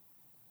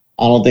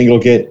 I don't think it'll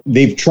get.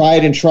 They've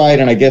tried,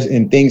 and I guess,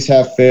 and things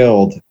have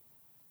failed.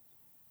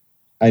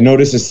 I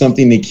notice it's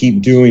something they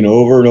keep doing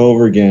over and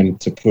over again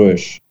to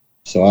push.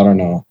 So I don't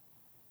know.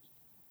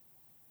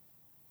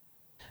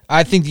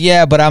 I think,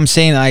 yeah, but I'm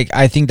saying, like,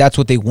 I think that's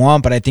what they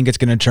want, but I think it's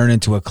going to turn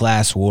into a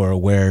class war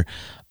where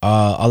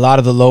a lot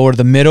of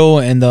the middle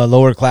and the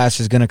lower class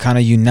is going to kind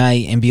of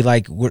unite and be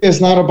like, it's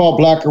not about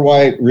black or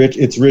white, rich.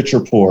 It's rich or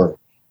poor.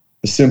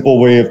 A simple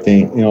way of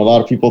thinking. You know, a lot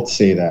of people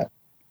say that.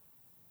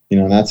 You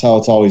know, and that's how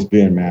it's always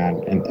been,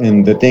 man.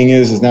 And the thing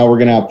is now we're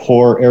going to have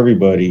poor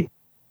everybody.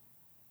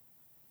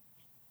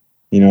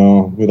 You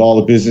know, with all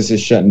the businesses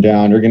shutting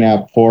down, you're going to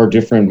have poor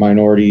different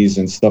minorities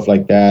and stuff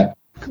like that.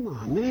 Come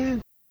on,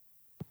 man.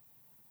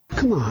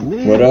 Come on,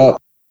 man. What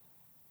up?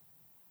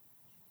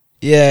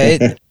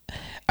 Yeah,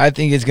 I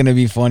think it's going to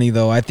be funny,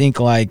 though. I think,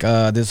 like,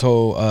 this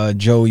whole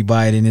Joey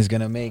Biden is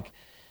going to make,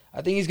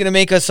 I think he's going to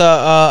make us,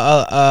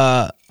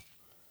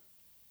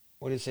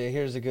 what did it say?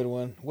 Here's a good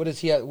one. What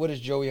does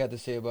Joey have to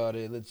say about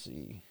it? Let's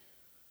see.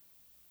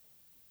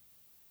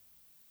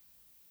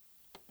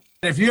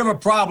 If you have a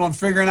problem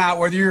figuring out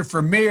whether you're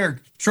for me or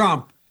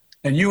Trump,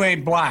 then you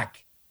ain't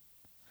black.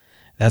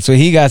 That's what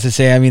he got to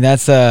say. I mean,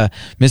 that's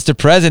Mr.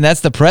 President. That's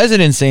the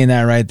president saying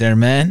that right there,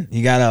 man.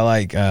 You gotta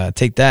like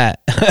take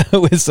that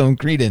with some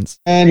credence.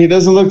 And he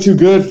doesn't look too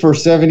good for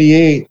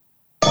 78.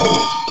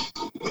 I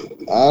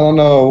don't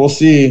know. We'll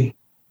see.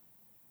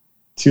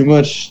 Too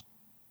much.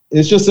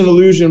 It's just an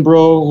illusion,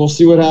 bro. We'll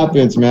see what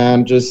happens,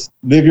 man. Just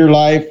live your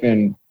life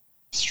and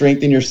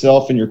strengthen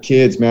yourself and your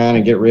kids, man,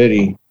 and get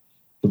ready.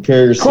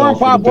 Prepare yourself.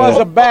 Corn Pop was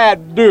a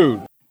bad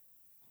dude.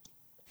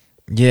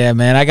 Yeah,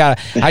 man.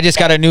 I just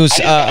got a new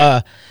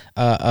Joe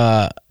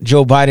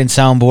Biden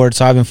soundboard,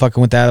 so I've been fucking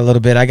with that a little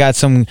bit.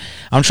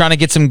 I'm trying to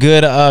get some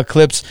good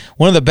clips.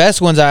 One of the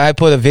best ones, I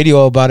put a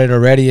video about it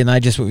already, and I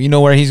just, you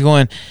know where he's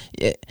going.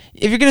 If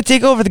you're gonna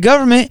take over the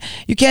government,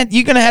 you're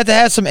gonna have to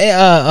have some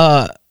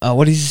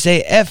what does he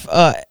say?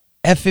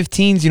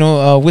 F-15s, you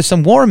know, with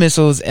some war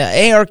missiles.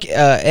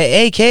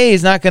 AK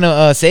is not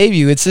gonna save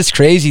you. It's just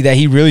crazy that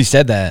he really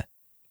said that.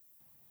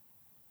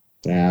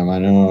 Damn, I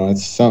know.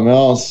 It's something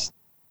else.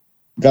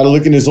 Got to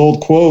look in his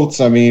old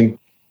quotes. I mean,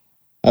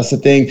 that's the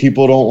thing.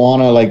 People don't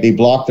want to, like, they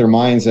block their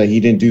minds that he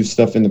didn't do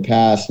stuff in the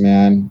past,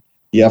 man.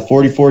 Yeah,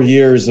 44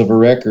 years of a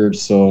record.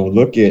 So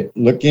look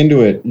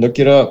into it. Look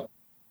it up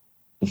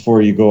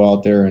before you go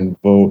out there and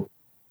vote.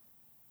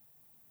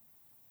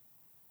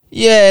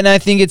 Yeah, and I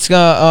think it's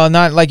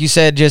not, like you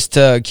said, just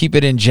to keep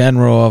it in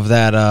general of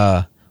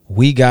that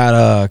we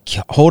gotta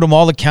hold them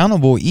all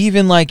accountable.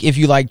 Even like if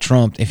you like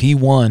Trump, if he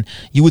won,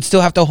 you would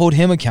still have to hold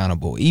him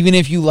accountable. Even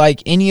if you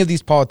like any of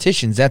these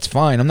politicians, that's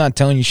fine. I'm not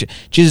telling you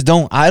just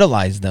don't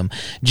idolize them.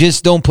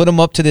 Just don't put them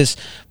up to this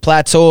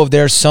plateau of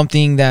there's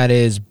something that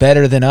is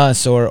better than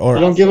us or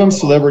don't give them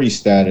celebrity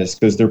status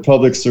because they're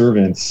public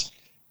servants.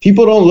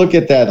 People don't look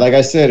at that. Like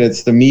I said,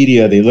 it's the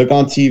media. They look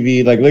on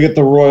TV, like look at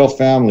the royal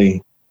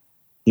family.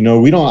 You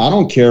know, I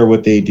don't care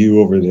what they do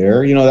over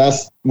there. You know,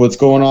 that's what's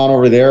going on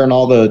over there and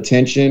all the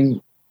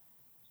attention,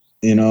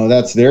 you know,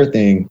 that's their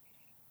thing.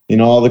 You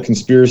know, all the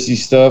conspiracy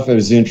stuff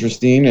is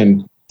interesting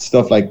and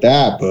stuff like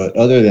that. But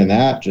other than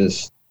that,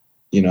 just,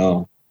 you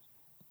know,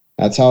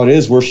 that's how it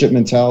is. Worship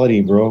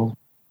mentality, bro.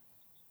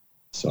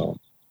 So.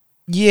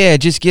 Yeah,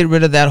 just get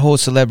rid of that whole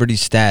celebrity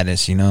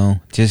status, you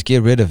know. Just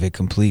get rid of it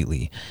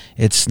completely.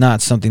 It's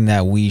not something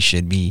that we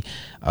should be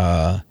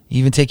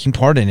even taking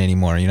part in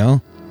anymore, you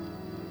know.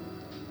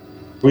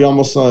 We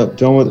almost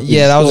done with.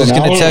 Yeah, I was just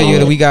gonna tell you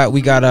that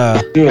we got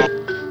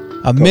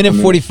a minute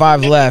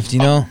 45 left. You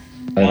know.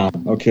 Right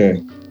on.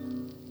 Okay.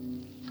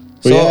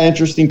 But yeah,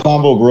 interesting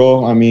combo,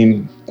 bro. I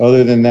mean,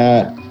 other than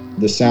that,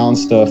 the sound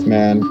stuff,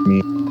 man, I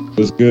mean, it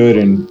was good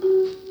and.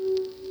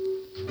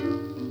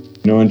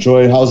 You know,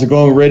 enjoy. How's it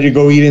going? Ready to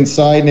go eat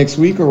inside next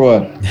week or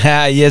what?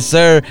 Yes,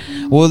 sir.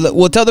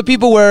 We'll tell the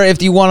people where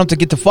if you want them to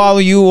get to follow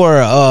you, or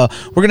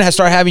we're gonna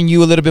start having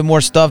you a little bit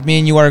more stuff. Me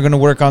and you are gonna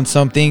work on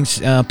some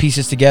things,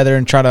 pieces together,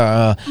 and try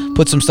to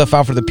put some stuff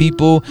out for the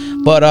people.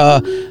 But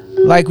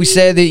like we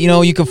said, that you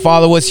know you can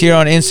follow us here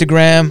on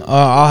Instagram.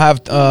 I'll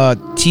have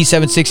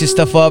T76's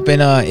stuff up,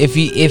 and if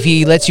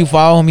he lets you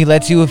follow him, he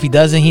lets you. If he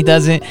doesn't, he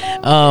doesn't.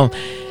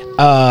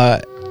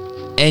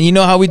 And you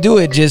know how we do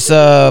it. Just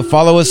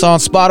follow us on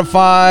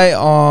Spotify,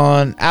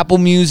 on Apple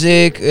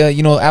Music,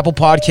 Apple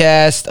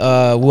Podcast.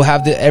 We'll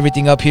have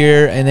everything up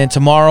here. And then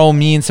tomorrow,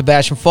 me and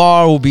Sebastian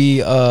Farr will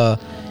be 5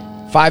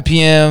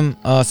 p.m.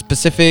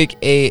 Pacific,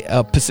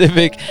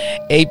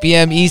 8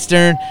 p.m.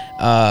 Eastern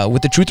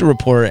with the Truther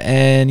Report.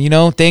 And, you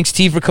know, thanks,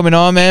 T, for coming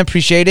on, man.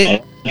 Appreciate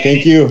it.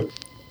 Thank you.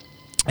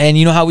 And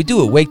you know how we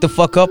do it. Wake the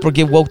fuck up or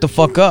get woke the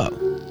fuck up.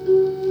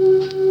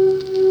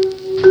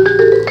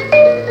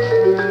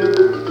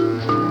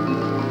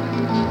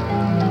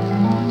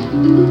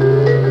 Thank you.